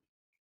school.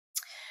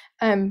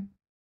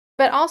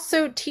 But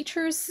also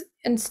teachers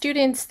and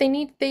students,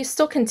 they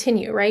still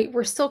continue, right?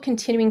 We're still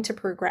continuing to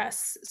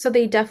progress. So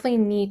they definitely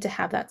need to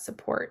have that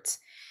support.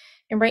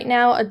 And right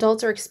now,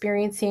 adults are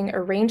experiencing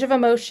a range of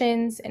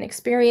emotions and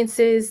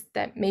experiences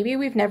that maybe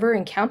we've never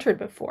encountered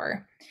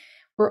before.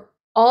 We're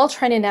all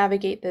trying to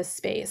navigate this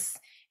space,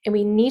 and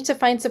we need to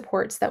find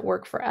supports that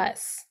work for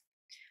us.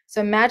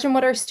 So imagine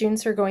what our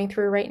students are going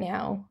through right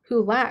now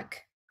who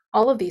lack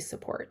all of these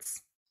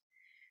supports.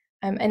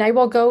 And I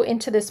will go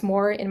into this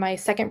more in my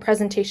second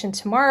presentation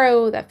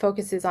tomorrow that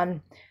focuses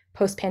on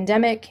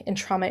post-pandemic and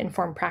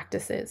trauma-informed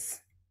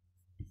practices.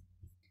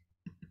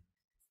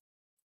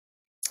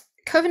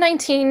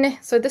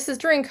 COVID-19, so this is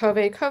during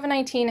COVID.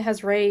 COVID-19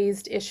 has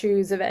raised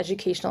issues of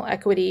educational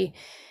equity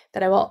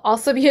that I will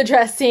also be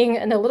addressing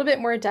in a little bit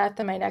more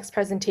depth in my next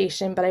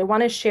presentation, but I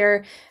want to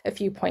share a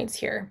few points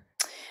here.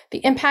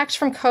 The impact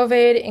from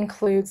COVID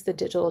includes the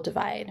digital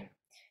divide.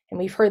 And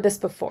we've heard this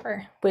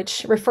before,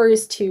 which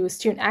refers to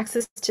student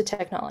access to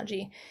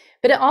technology,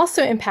 but it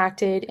also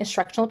impacted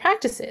instructional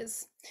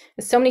practices.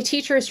 So many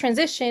teachers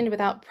transitioned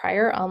without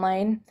prior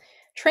online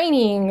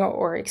training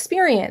or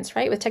experience,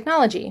 right, with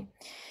technology.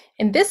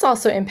 And this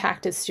also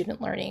impacted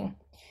student learning.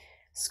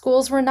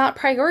 Schools were not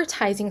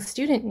prioritizing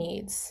student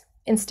needs.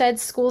 Instead,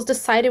 schools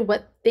decided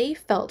what they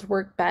felt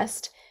worked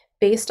best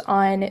based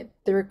on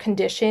their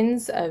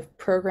conditions of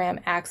program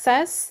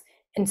access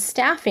and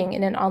staffing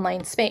in an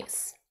online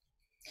space.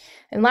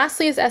 And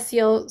lastly is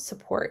SEL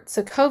support.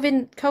 So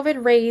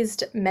COVID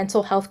raised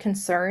mental health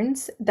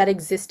concerns that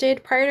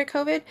existed prior to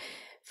COVID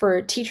for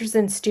teachers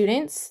and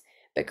students,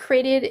 but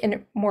created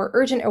a more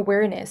urgent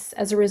awareness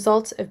as a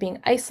result of being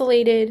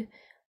isolated,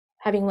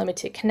 having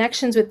limited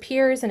connections with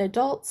peers and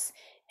adults,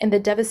 and the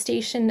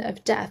devastation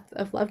of death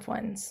of loved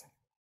ones.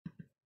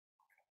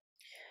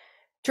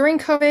 During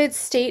COVID,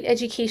 state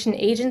education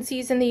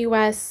agencies in the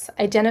US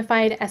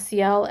identified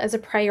SEL as a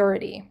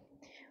priority,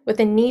 with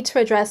a need to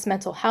address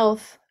mental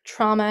health,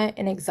 trauma,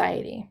 and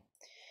anxiety.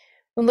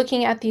 When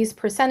looking at these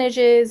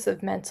percentages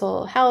of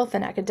mental health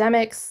and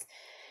academics,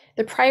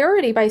 the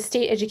priority by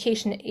state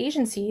education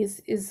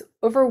agencies is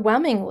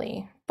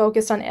overwhelmingly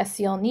focused on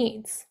SEL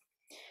needs.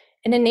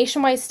 In a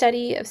nationwide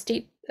study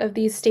of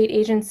these state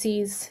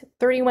agencies,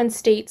 31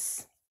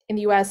 states in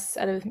the US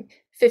out of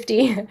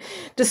 50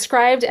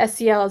 described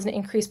SEL as an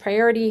increased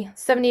priority.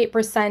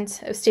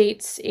 78% of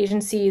state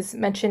agencies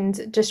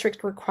mentioned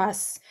district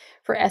requests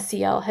for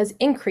SEL has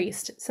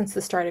increased since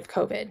the start of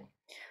COVID.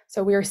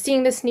 So we are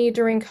seeing this need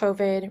during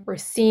COVID. We're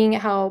seeing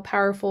how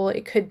powerful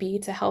it could be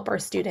to help our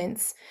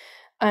students.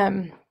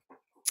 And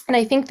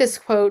I think this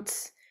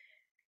quote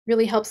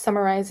really helps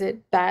summarize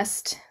it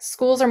best.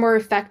 Schools are more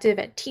effective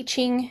at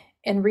teaching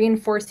and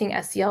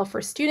reinforcing SEL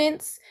for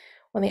students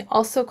when they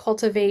also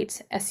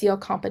cultivate SEL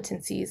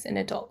competencies in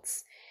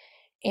adults.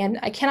 And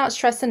I cannot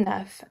stress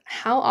enough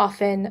how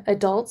often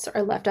adults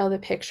are left out of the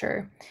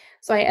picture.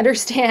 So I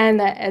understand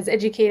that as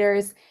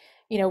educators,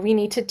 we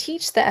need to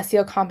teach the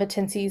SEL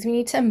competencies, we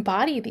need to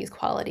embody these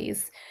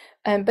qualities.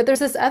 But there's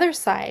this other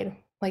side,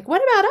 like,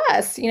 what about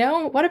us?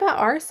 What about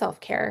our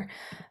self-care?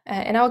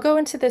 And I'll go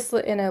into this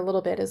in a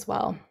little bit as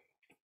well.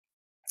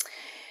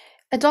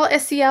 Adult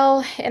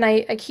SEL, and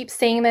I keep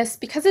saying this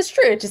because it's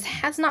true, it just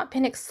has not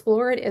been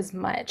explored as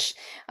much.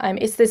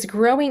 It's this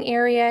growing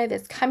area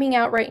that's coming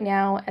out right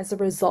now as a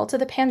result of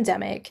the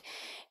pandemic.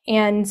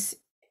 And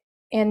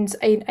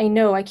I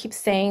know I keep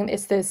saying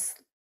it's this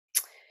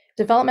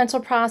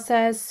developmental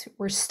process.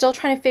 We're still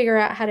trying to figure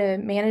out how to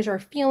manage our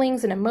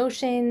feelings and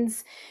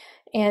emotions.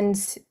 And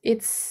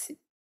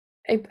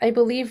I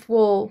believe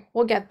we'll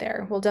get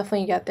there. We'll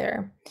definitely get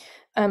there.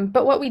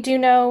 But what we do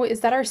know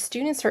is that our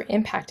students are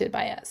impacted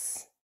by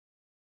us.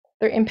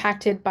 They're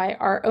impacted by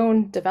our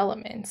own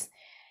development.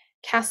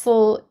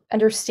 CASEL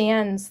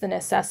understands the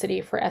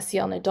necessity for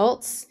SEL in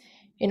adults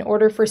in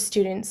order for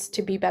students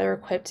to be better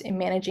equipped in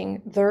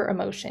managing their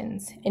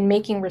emotions and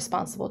making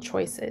responsible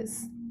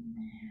choices.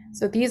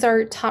 So these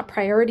are top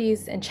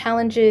priorities and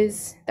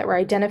challenges that were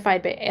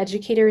identified by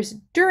educators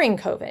during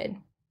COVID.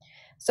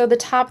 So the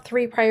top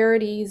 3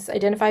 priorities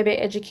identified by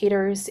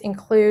educators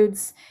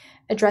includes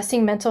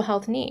addressing mental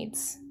health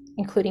needs,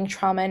 including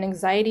trauma and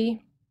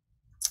anxiety.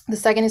 The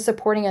second is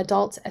supporting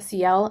adults,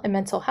 SEL, and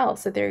mental health.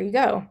 So there you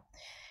go.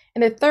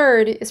 And the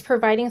third is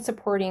providing and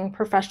supporting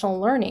professional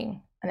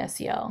learning in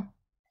SEL.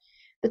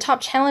 The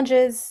top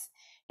challenges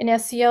in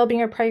SEL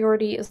being a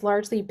priority is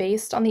largely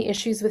based on the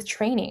issues with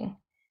training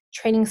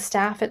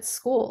staff at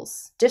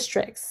schools,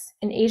 districts,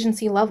 and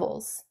agency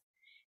levels.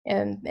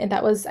 And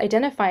that was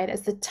identified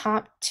as the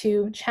top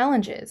 2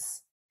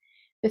 challenges.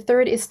 The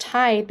third is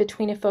tied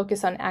between a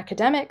focus on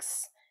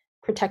academics,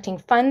 protecting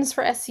funds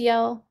for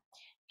SEL,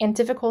 and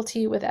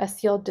difficulty with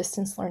SEL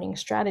distance learning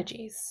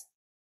strategies.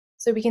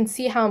 So we can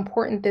see how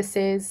important this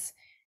is,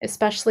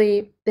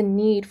 especially the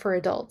need for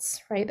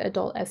adults, right?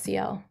 Adult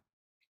SEL.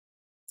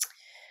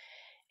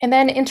 And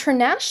then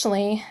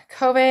internationally,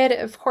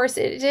 COVID, of course,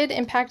 it did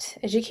impact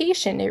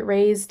education. It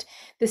raised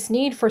this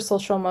need for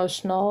social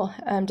emotional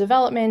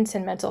development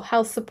and mental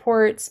health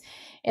supports,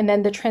 and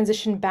then the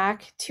transition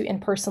back to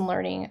in-person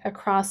learning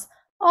across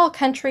all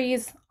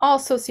countries, all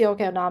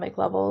socioeconomic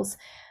levels.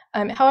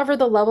 However,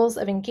 the levels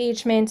of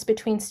engagement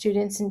between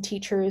students and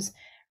teachers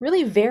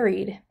really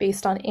varied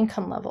based on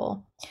income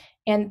level.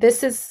 And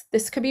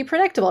this could be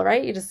predictable,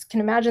 right? You just can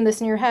imagine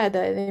this in your head,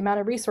 the amount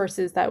of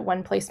resources that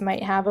one place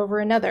might have over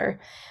another.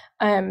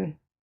 And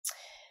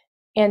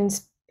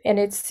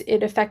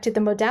it affected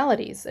the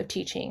modalities of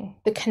teaching,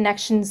 the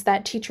connections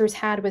that teachers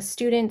had with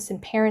students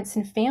and parents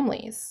and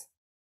families,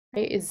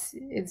 right?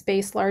 Is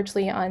based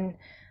largely on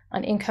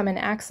income and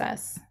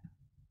access.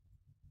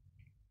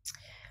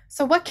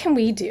 So what can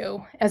we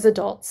do as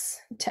adults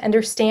to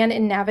understand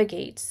and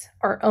navigate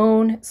our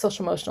own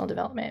social emotional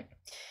development?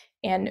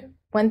 And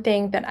one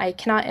thing that I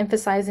cannot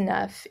emphasize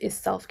enough is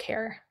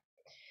self-care.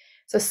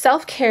 So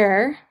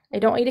self-care, I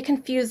don't want you to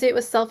confuse it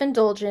with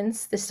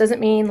self-indulgence. This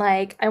doesn't mean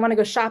like, I want to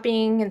go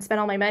shopping and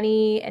spend all my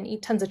money and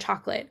eat tons of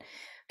chocolate.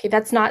 Okay,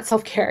 that's not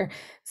self-care.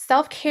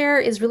 Self-care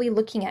is really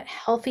looking at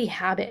healthy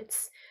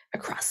habits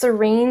across a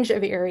range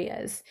of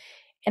areas.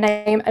 And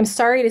I'm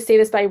sorry to say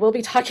this, but I will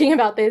be talking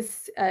about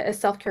this a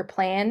self-care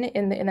plan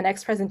in the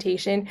next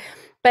presentation.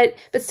 But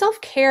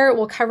self-care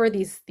will cover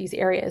these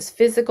areas: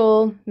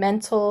 physical,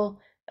 mental,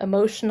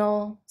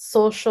 emotional,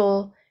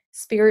 social,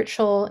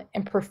 spiritual,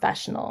 and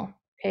professional.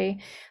 Okay,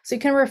 so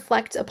you can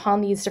reflect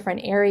upon these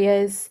different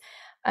areas.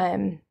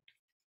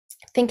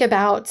 Think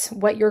about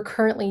what you're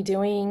currently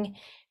doing,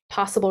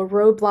 possible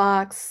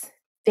roadblocks,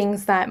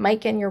 things that might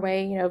get in your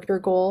way, of your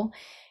goal.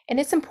 And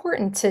it's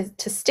important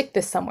to stick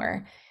this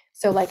somewhere.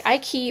 So like I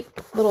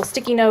keep little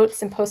sticky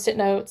notes and Post-it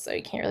notes, so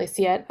you can't really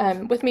see it,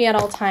 with me at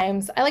all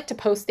times. I like to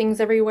post things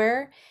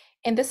everywhere.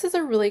 And this is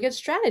a really good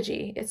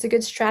strategy. It's a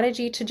good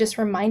strategy to just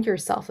remind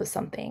yourself of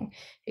something.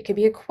 It could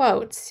be a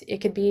quote. It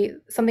could be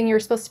something you're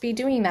supposed to be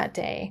doing that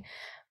day.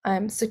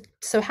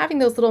 So having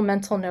those little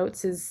mental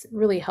notes is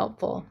really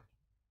helpful.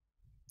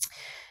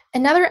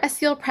 Another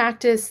SEL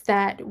practice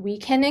that we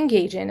can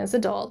engage in as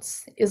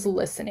adults is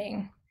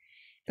listening.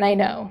 And I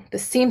know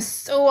this seems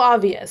so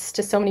obvious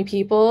to so many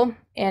people,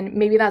 and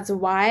maybe that's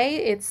why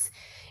it's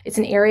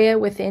an area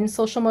within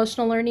social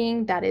emotional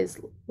learning that is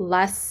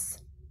less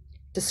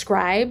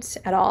described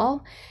at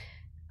all,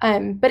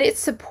 but it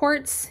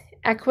supports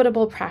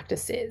equitable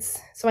practices.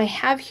 So I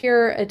have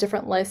here a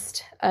different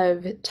list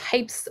of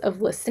types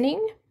of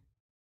listening.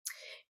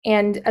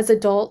 And as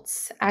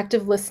adults,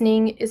 active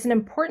listening is an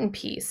important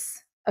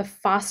piece of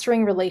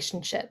fostering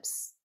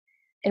relationships,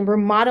 and we're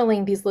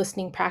modeling these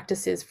listening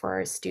practices for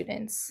our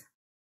students.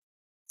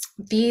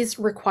 These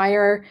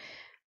require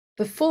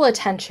the full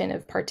attention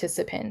of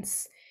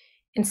participants.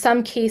 In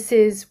some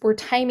cases, we're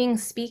timing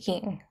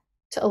speaking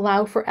to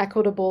allow for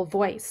equitable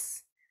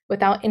voice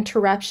without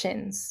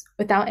interruptions,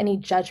 without any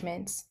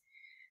judgments.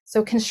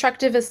 So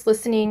constructivist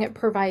listening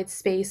provides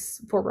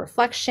space for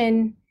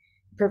reflection,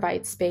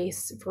 provides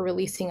space for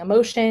releasing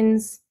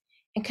emotions,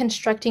 and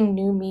constructing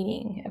new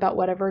meaning about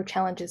whatever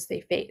challenges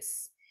they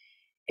face.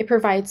 It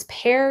provides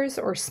pairs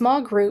or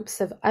small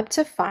groups of up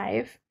to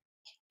 5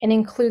 and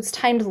includes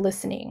timed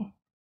listening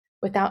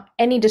without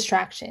any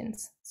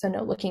distractions. So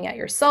no looking at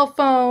your cell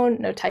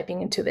phone, no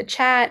typing into the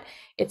chat.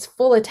 It's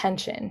full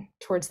attention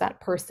towards that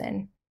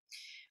person.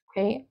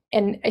 Okay,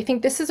 and I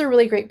think this is a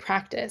really great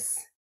practice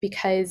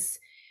because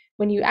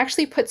when you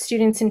actually put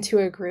students into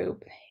a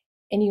group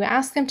and you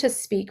ask them to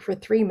speak for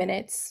 3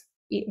 minutes,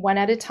 one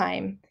at a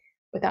time,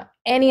 without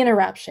any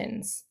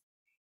interruptions,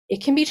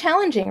 it can be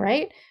challenging,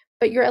 right?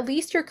 But at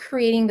least you're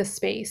creating the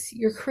space.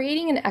 You're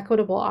creating an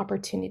equitable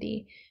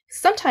opportunity.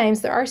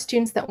 Sometimes there are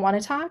students that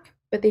want to talk,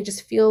 but they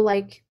just feel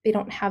like they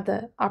don't have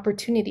the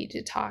opportunity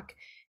to talk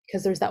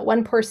because there's that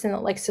one person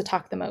that likes to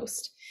talk the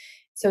most.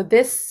 So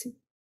this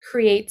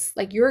creates,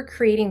 like, you're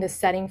creating the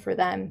setting for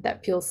them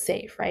that feels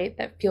safe, right?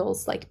 That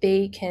feels like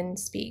they can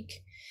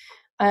speak.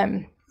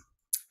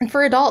 And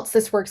for adults,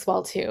 this works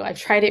well too. I've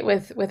tried it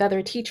with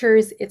other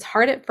teachers. It's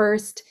hard at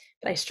first,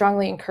 but I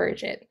strongly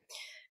encourage it.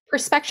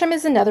 Perspectrum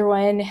is another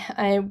one,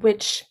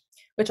 which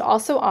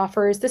also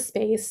offers the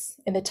space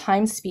and the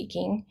time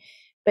speaking.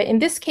 But in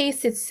this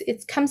case,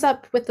 it comes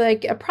up with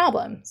like a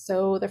problem.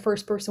 So the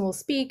first person will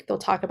speak, they'll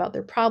talk about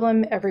their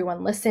problem,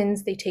 everyone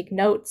listens, they take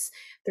notes,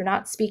 they're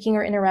not speaking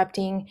or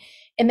interrupting,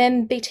 and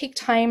then they take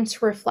time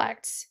to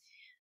reflect.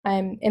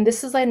 And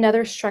this is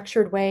another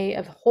structured way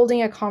of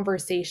holding a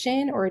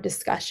conversation or a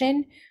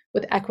discussion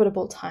with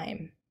equitable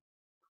time.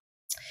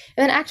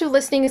 And then active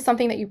listening is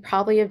something that you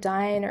probably have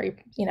done,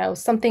 or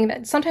something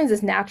that sometimes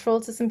is natural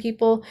to some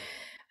people.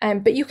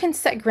 But you can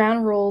set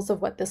ground rules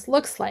of what this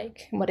looks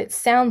like and what it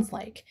sounds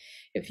like.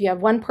 If you have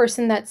one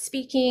person that's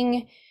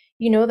speaking,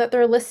 you know that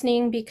they're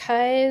listening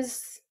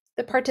because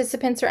the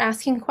participants are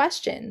asking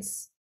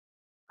questions.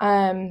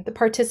 The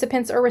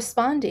participants are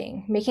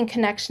responding, making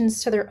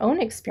connections to their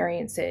own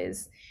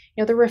experiences.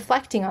 They're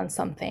reflecting on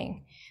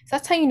something. So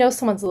that's how you know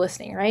someone's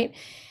listening, right?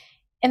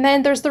 And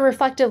then there's the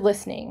reflective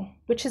listening,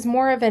 which is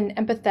more of an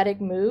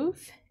empathetic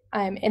move,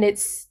 and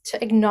it's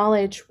to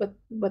acknowledge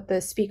what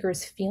the speaker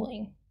is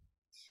feeling.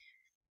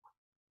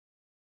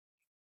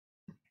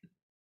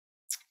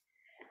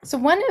 So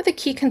one of the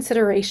key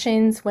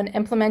considerations when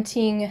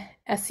implementing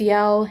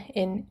SEL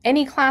in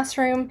any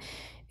classroom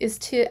is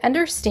to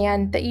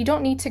understand that you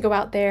don't need to go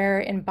out there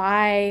and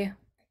buy,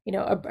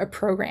 a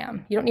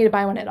program. You don't need to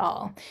buy one at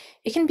all.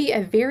 It can be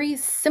a very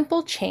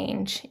simple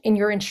change in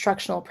your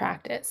instructional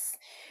practice.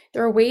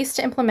 There are ways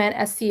to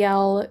implement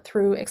SEL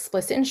through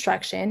explicit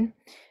instruction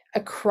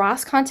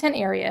across content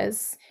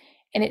areas,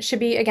 and it should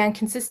be, again,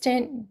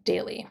 consistent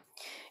daily.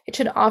 It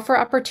should offer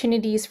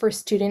opportunities for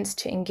students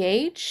to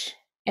engage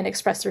and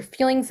express their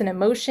feelings and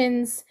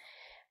emotions.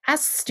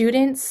 Ask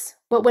students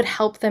what would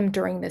help them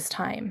during this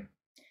time.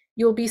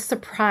 You'll be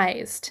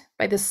surprised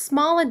by the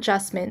small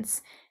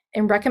adjustments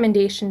and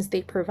recommendations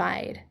they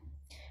provide.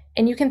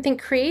 And you can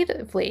think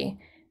creatively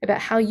about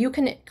how you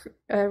can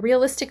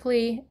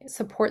realistically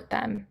support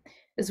them,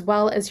 as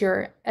well as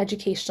your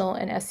educational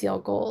and SEL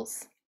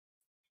goals.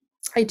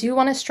 I do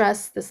want to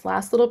stress this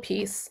last little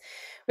piece,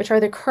 which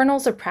are the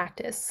kernels of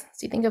practice.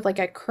 So you think of like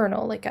a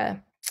kernel, like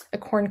a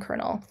corn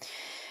kernel.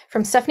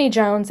 From Stephanie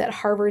Jones at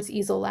Harvard's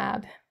EASL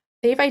Lab.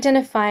 They've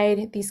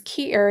identified these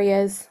key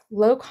areas: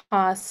 low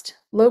cost,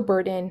 low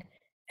burden,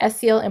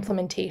 SEL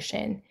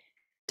implementation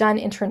done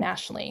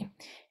internationally.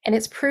 And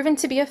it's proven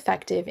to be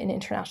effective in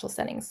international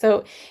settings.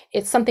 So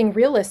it's something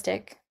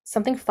realistic,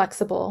 something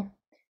flexible,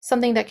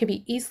 something that could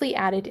be easily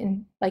added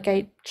in, like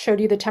I showed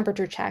you the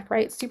temperature check,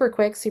 right? Super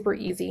quick, super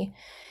easy.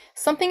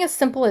 Something as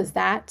simple as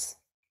that,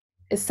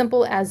 as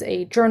simple as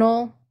a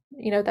journal,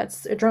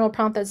 that's a journal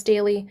prompt that's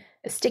daily,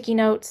 a sticky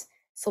note,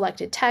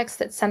 selected text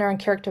that center on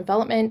character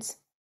development.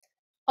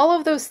 All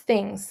of those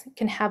things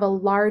can have a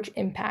large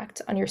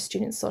impact on your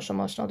students' social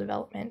emotional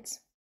development.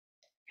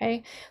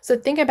 Okay, so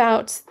think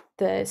about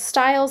the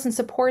styles and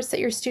supports that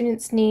your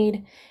students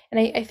need, and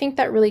I think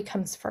that really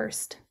comes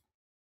first.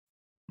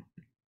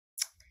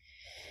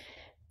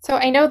 So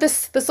I know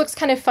this looks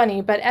kind of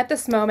funny, but at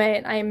this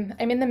moment, I'm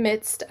in the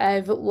midst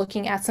of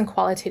looking at some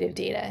qualitative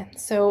data.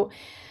 So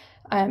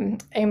I'm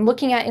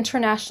looking at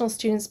international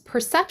students'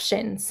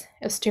 perceptions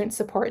of student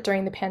support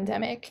during the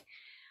pandemic.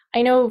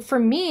 I know for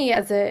me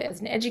as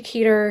an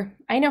educator,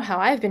 I know how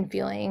I've been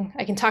feeling.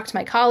 I can talk to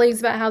my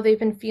colleagues about how they've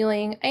been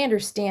feeling. I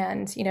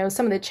understand,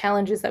 some of the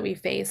challenges that we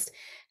faced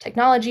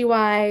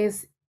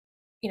technology-wise,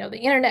 the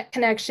internet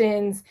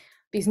connections,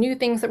 these new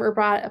things that were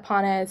brought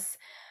upon us.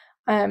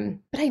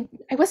 But I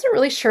wasn't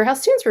really sure how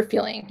students were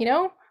feeling.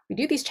 We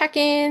do these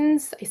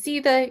check-ins, I see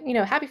the,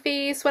 happy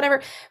face,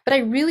 whatever, but I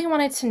really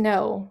wanted to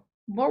know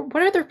what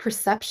are their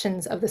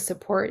perceptions of the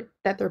support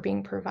that they're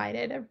being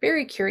provided. I'm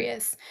very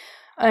curious.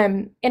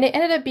 And it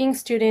ended up being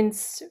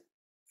students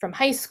from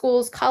high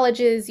schools,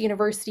 colleges,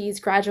 universities,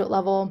 graduate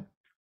level.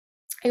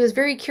 I was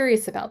very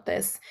curious about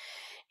this.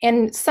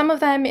 And some of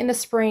them in the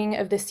spring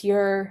of this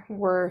year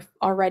were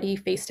already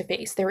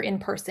face-to-face. They were in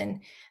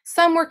person.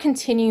 Some were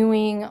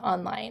continuing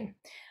online.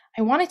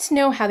 I wanted to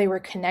know how they were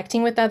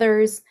connecting with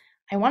others.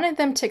 I wanted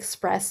them to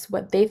express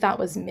what they thought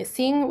was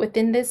missing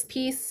within this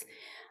piece.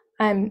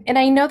 And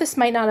I know this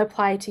might not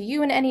apply to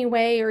you in any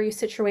way or your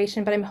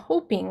situation, but I'm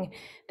hoping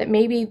that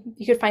maybe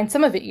you could find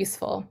some of it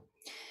useful.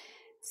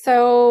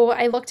 So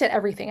I looked at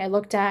everything. I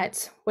looked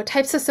at what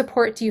types of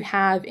support do you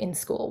have in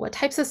school? What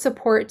types of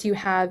support do you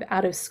have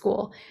out of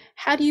school?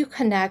 How do you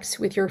connect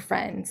with your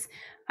friends?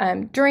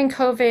 During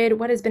COVID,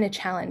 what has been a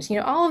challenge?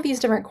 All of these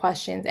different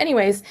questions.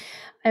 Anyways,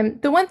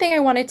 the one thing I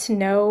wanted to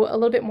know a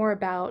little bit more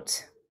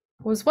about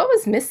was what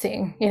was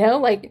missing.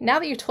 Like now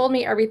that you told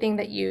me everything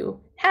that you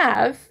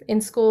have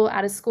in school,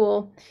 out of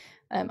school,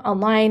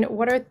 online,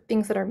 what are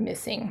things that are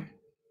missing?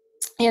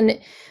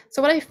 And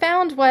so what I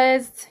found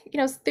was,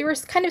 they were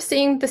kind of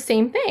saying the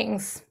same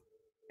things.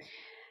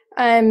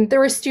 There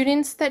were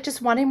students that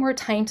just wanted more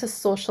time to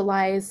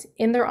socialize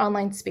in their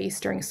online space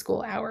during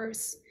school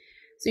hours.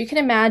 So you can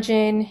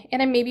imagine,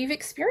 and maybe you've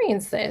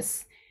experienced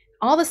this,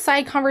 all the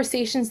side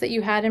conversations that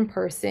you had in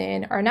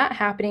person are not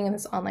happening in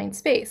this online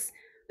space.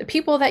 The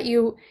people that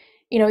you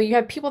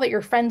have people that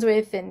you're friends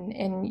with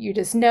and you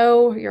just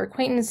know, your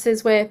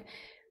acquaintances with,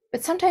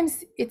 but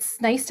sometimes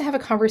it's nice to have a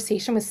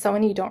conversation with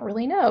someone you don't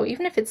really know,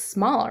 even if it's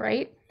small,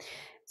 right?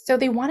 So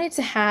they wanted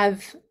to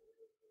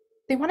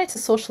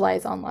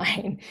socialize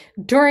online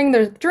during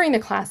the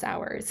class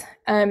hours.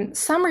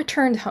 Some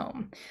returned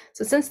home.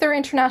 So since they're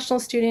international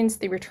students,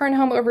 they returned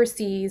home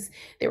overseas.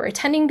 They were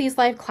attending these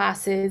live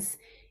classes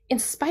in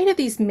spite of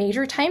these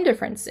major time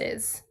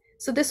differences.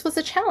 So this was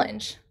a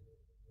challenge.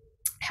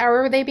 How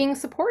are they being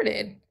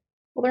supported?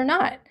 Well, they're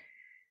not.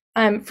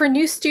 For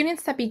new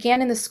students that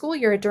began in the school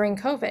year during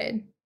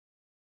COVID,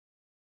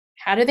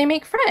 how do they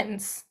make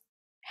friends?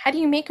 How do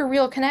you make a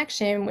real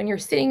connection when you're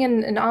sitting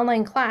in an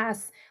online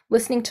class,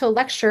 listening to a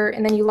lecture,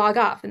 and then you log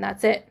off and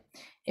that's it?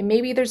 And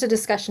maybe there's a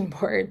discussion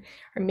board,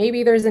 or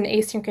maybe there's an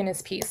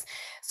asynchronous piece.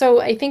 So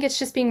I think it's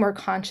just being more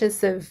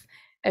conscious of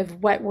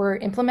what we're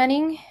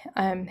implementing,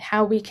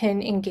 how we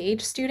can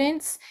engage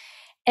students.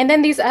 And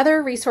then these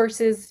other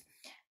resources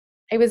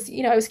I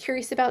was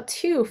curious about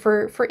too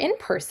for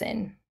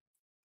in-person.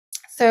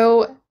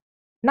 So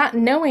not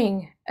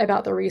knowing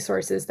about the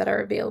resources that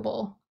are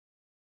available,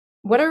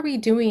 what are we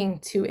doing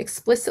to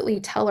explicitly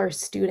tell our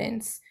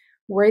students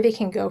where they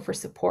can go for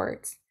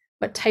support,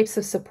 what types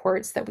of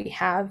supports that we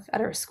have at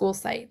our school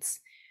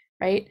sites,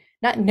 right?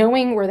 Not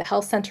knowing where the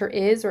health center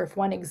is or if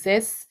one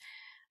exists.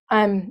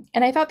 And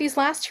I thought these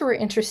last two were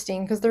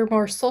interesting because they're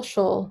more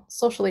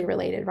socially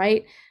related,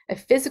 right? A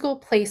physical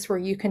place where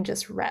you can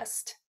just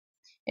rest.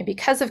 And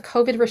because of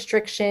COVID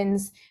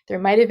restrictions, there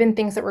might have been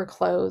things that were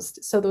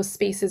closed, so those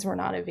spaces were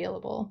not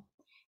available.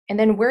 And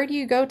then where do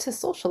you go to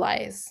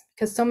socialize?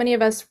 Because so many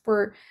of us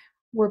were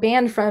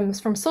banned from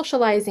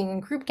socializing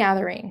and group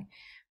gathering,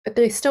 but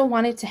they still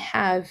wanted to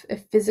have a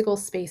physical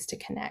space to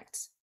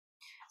connect.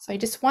 So I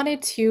just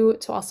wanted to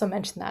also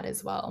mention that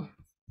as well.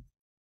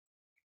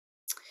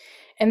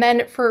 And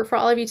then for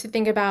all of you to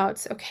think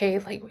about, okay,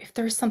 like if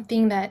there's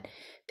something that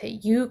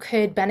you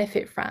could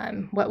benefit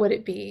from, what would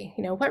it be?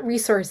 You know, what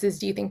resources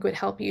do you think would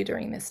help you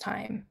during this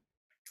time?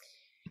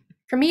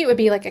 For me, it would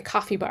be like a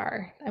coffee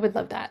bar. I would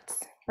love that,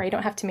 where you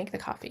don't have to make the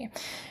coffee.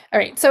 All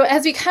right, so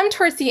as we come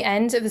towards the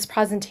end of this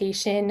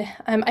presentation,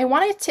 I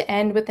wanted to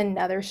end with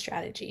another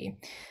strategy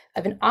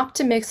of an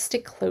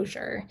optimistic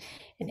closure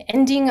and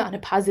ending on a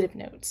positive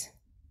note.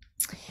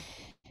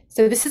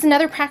 So this is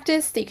another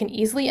practice that you can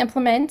easily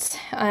implement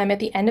at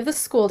the end of the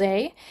school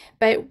day,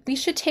 but we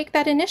should take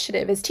that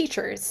initiative as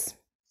teachers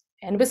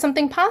and with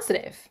something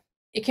positive.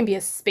 It can be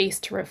a space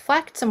to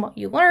reflect on what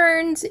you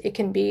learned. It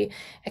can be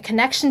a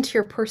connection to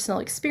your personal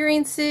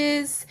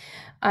experiences,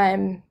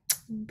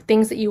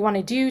 things that you want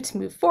to do to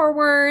move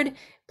forward,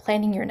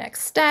 planning your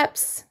next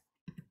steps.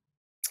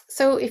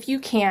 So if you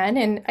can,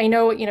 and I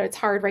know, it's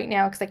hard right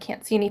now because I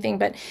can't see anything,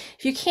 but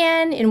if you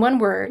can, in one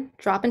word,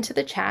 drop into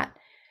the chat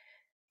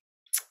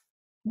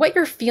what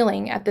you're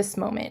feeling at this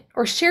moment,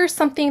 or share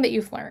something that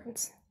you've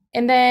learned.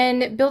 And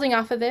then building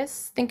off of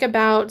this, think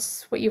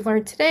about what you've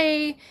learned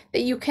today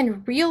that you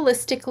can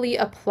realistically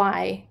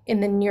apply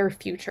in the near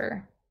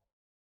future.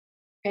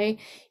 Okay,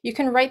 you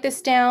can write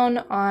this down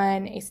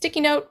on a sticky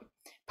note,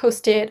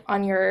 post it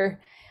on your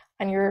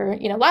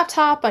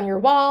laptop, on your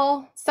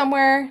wall,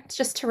 somewhere,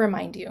 just to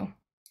remind you.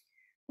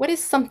 What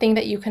is something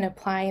that you can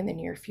apply in the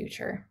near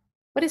future?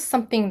 What is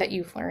something that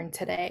you've learned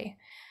today?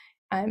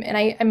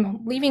 And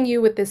I'm leaving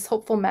you with this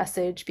hopeful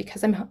message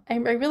because I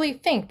really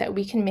think that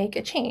we can make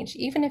a change,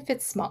 even if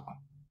it's small.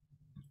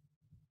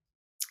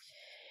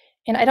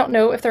 And I don't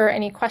know if there are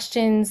any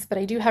questions, but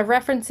I do have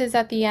references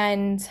at the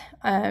end.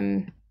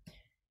 And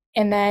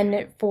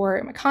then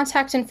for my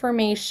contact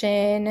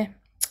information,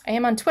 I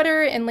am on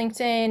Twitter and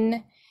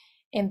LinkedIn,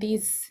 and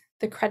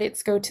the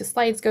credits go to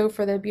SlidesGo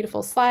for the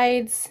beautiful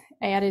slides.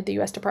 I added the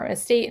U.S. Department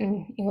of State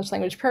and English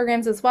language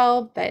programs as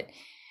well. But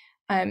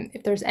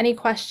if there's any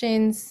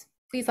questions,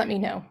 please let me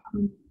know.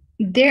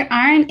 There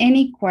aren't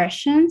any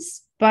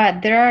questions,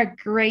 but there are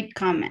great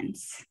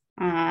comments.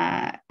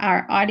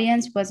 Our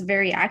audience was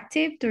very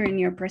active during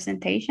your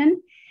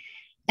presentation,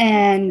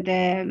 and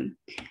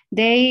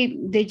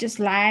they just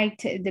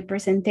liked the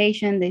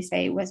presentation. They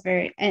say it was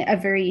a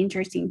very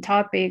interesting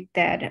topic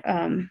that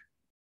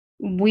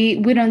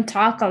we don't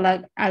talk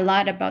a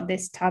lot about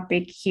this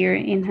topic here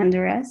in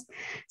Honduras.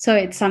 So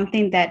it's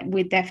something that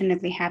we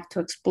definitely have to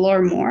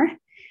explore more.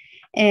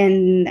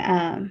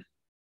 And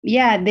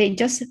yeah, they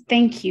just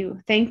thank you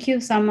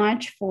so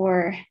much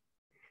for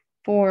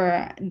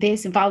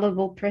this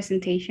valuable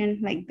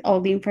presentation, like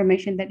all the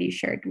information that you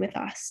shared with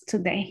us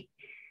today.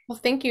 Well,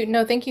 thank you.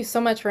 No, thank you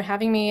so much for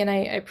having me, and I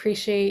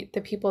appreciate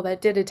the people that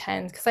did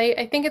attend, because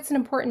I think it's an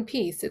important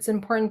piece. It's an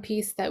important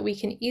piece that we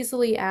can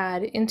easily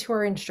add into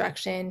our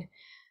instruction.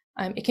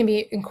 It can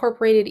be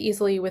incorporated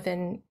easily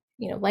within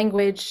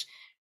language,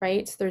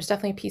 right? There's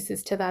definitely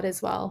pieces to that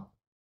as well.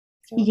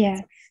 So,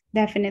 yeah.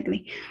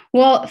 Definitely.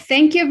 Well,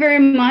 thank you very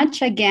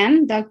much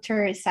again,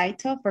 Dr.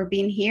 Saito, for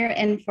being here,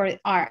 and for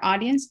our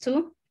audience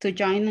too,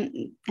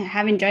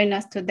 having joined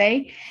us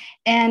today.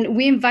 And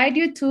we invite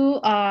you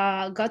to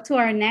go to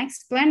our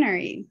next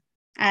plenary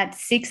at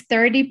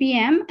 6:30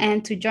 p.m.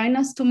 and to join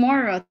us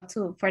tomorrow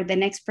too for the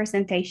next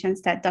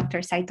presentations that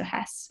Dr. Saito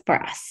has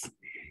for us.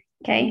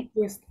 Okay.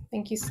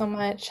 Thank you so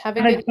much. Have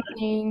a good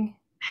evening.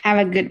 Have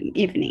a good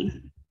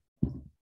evening.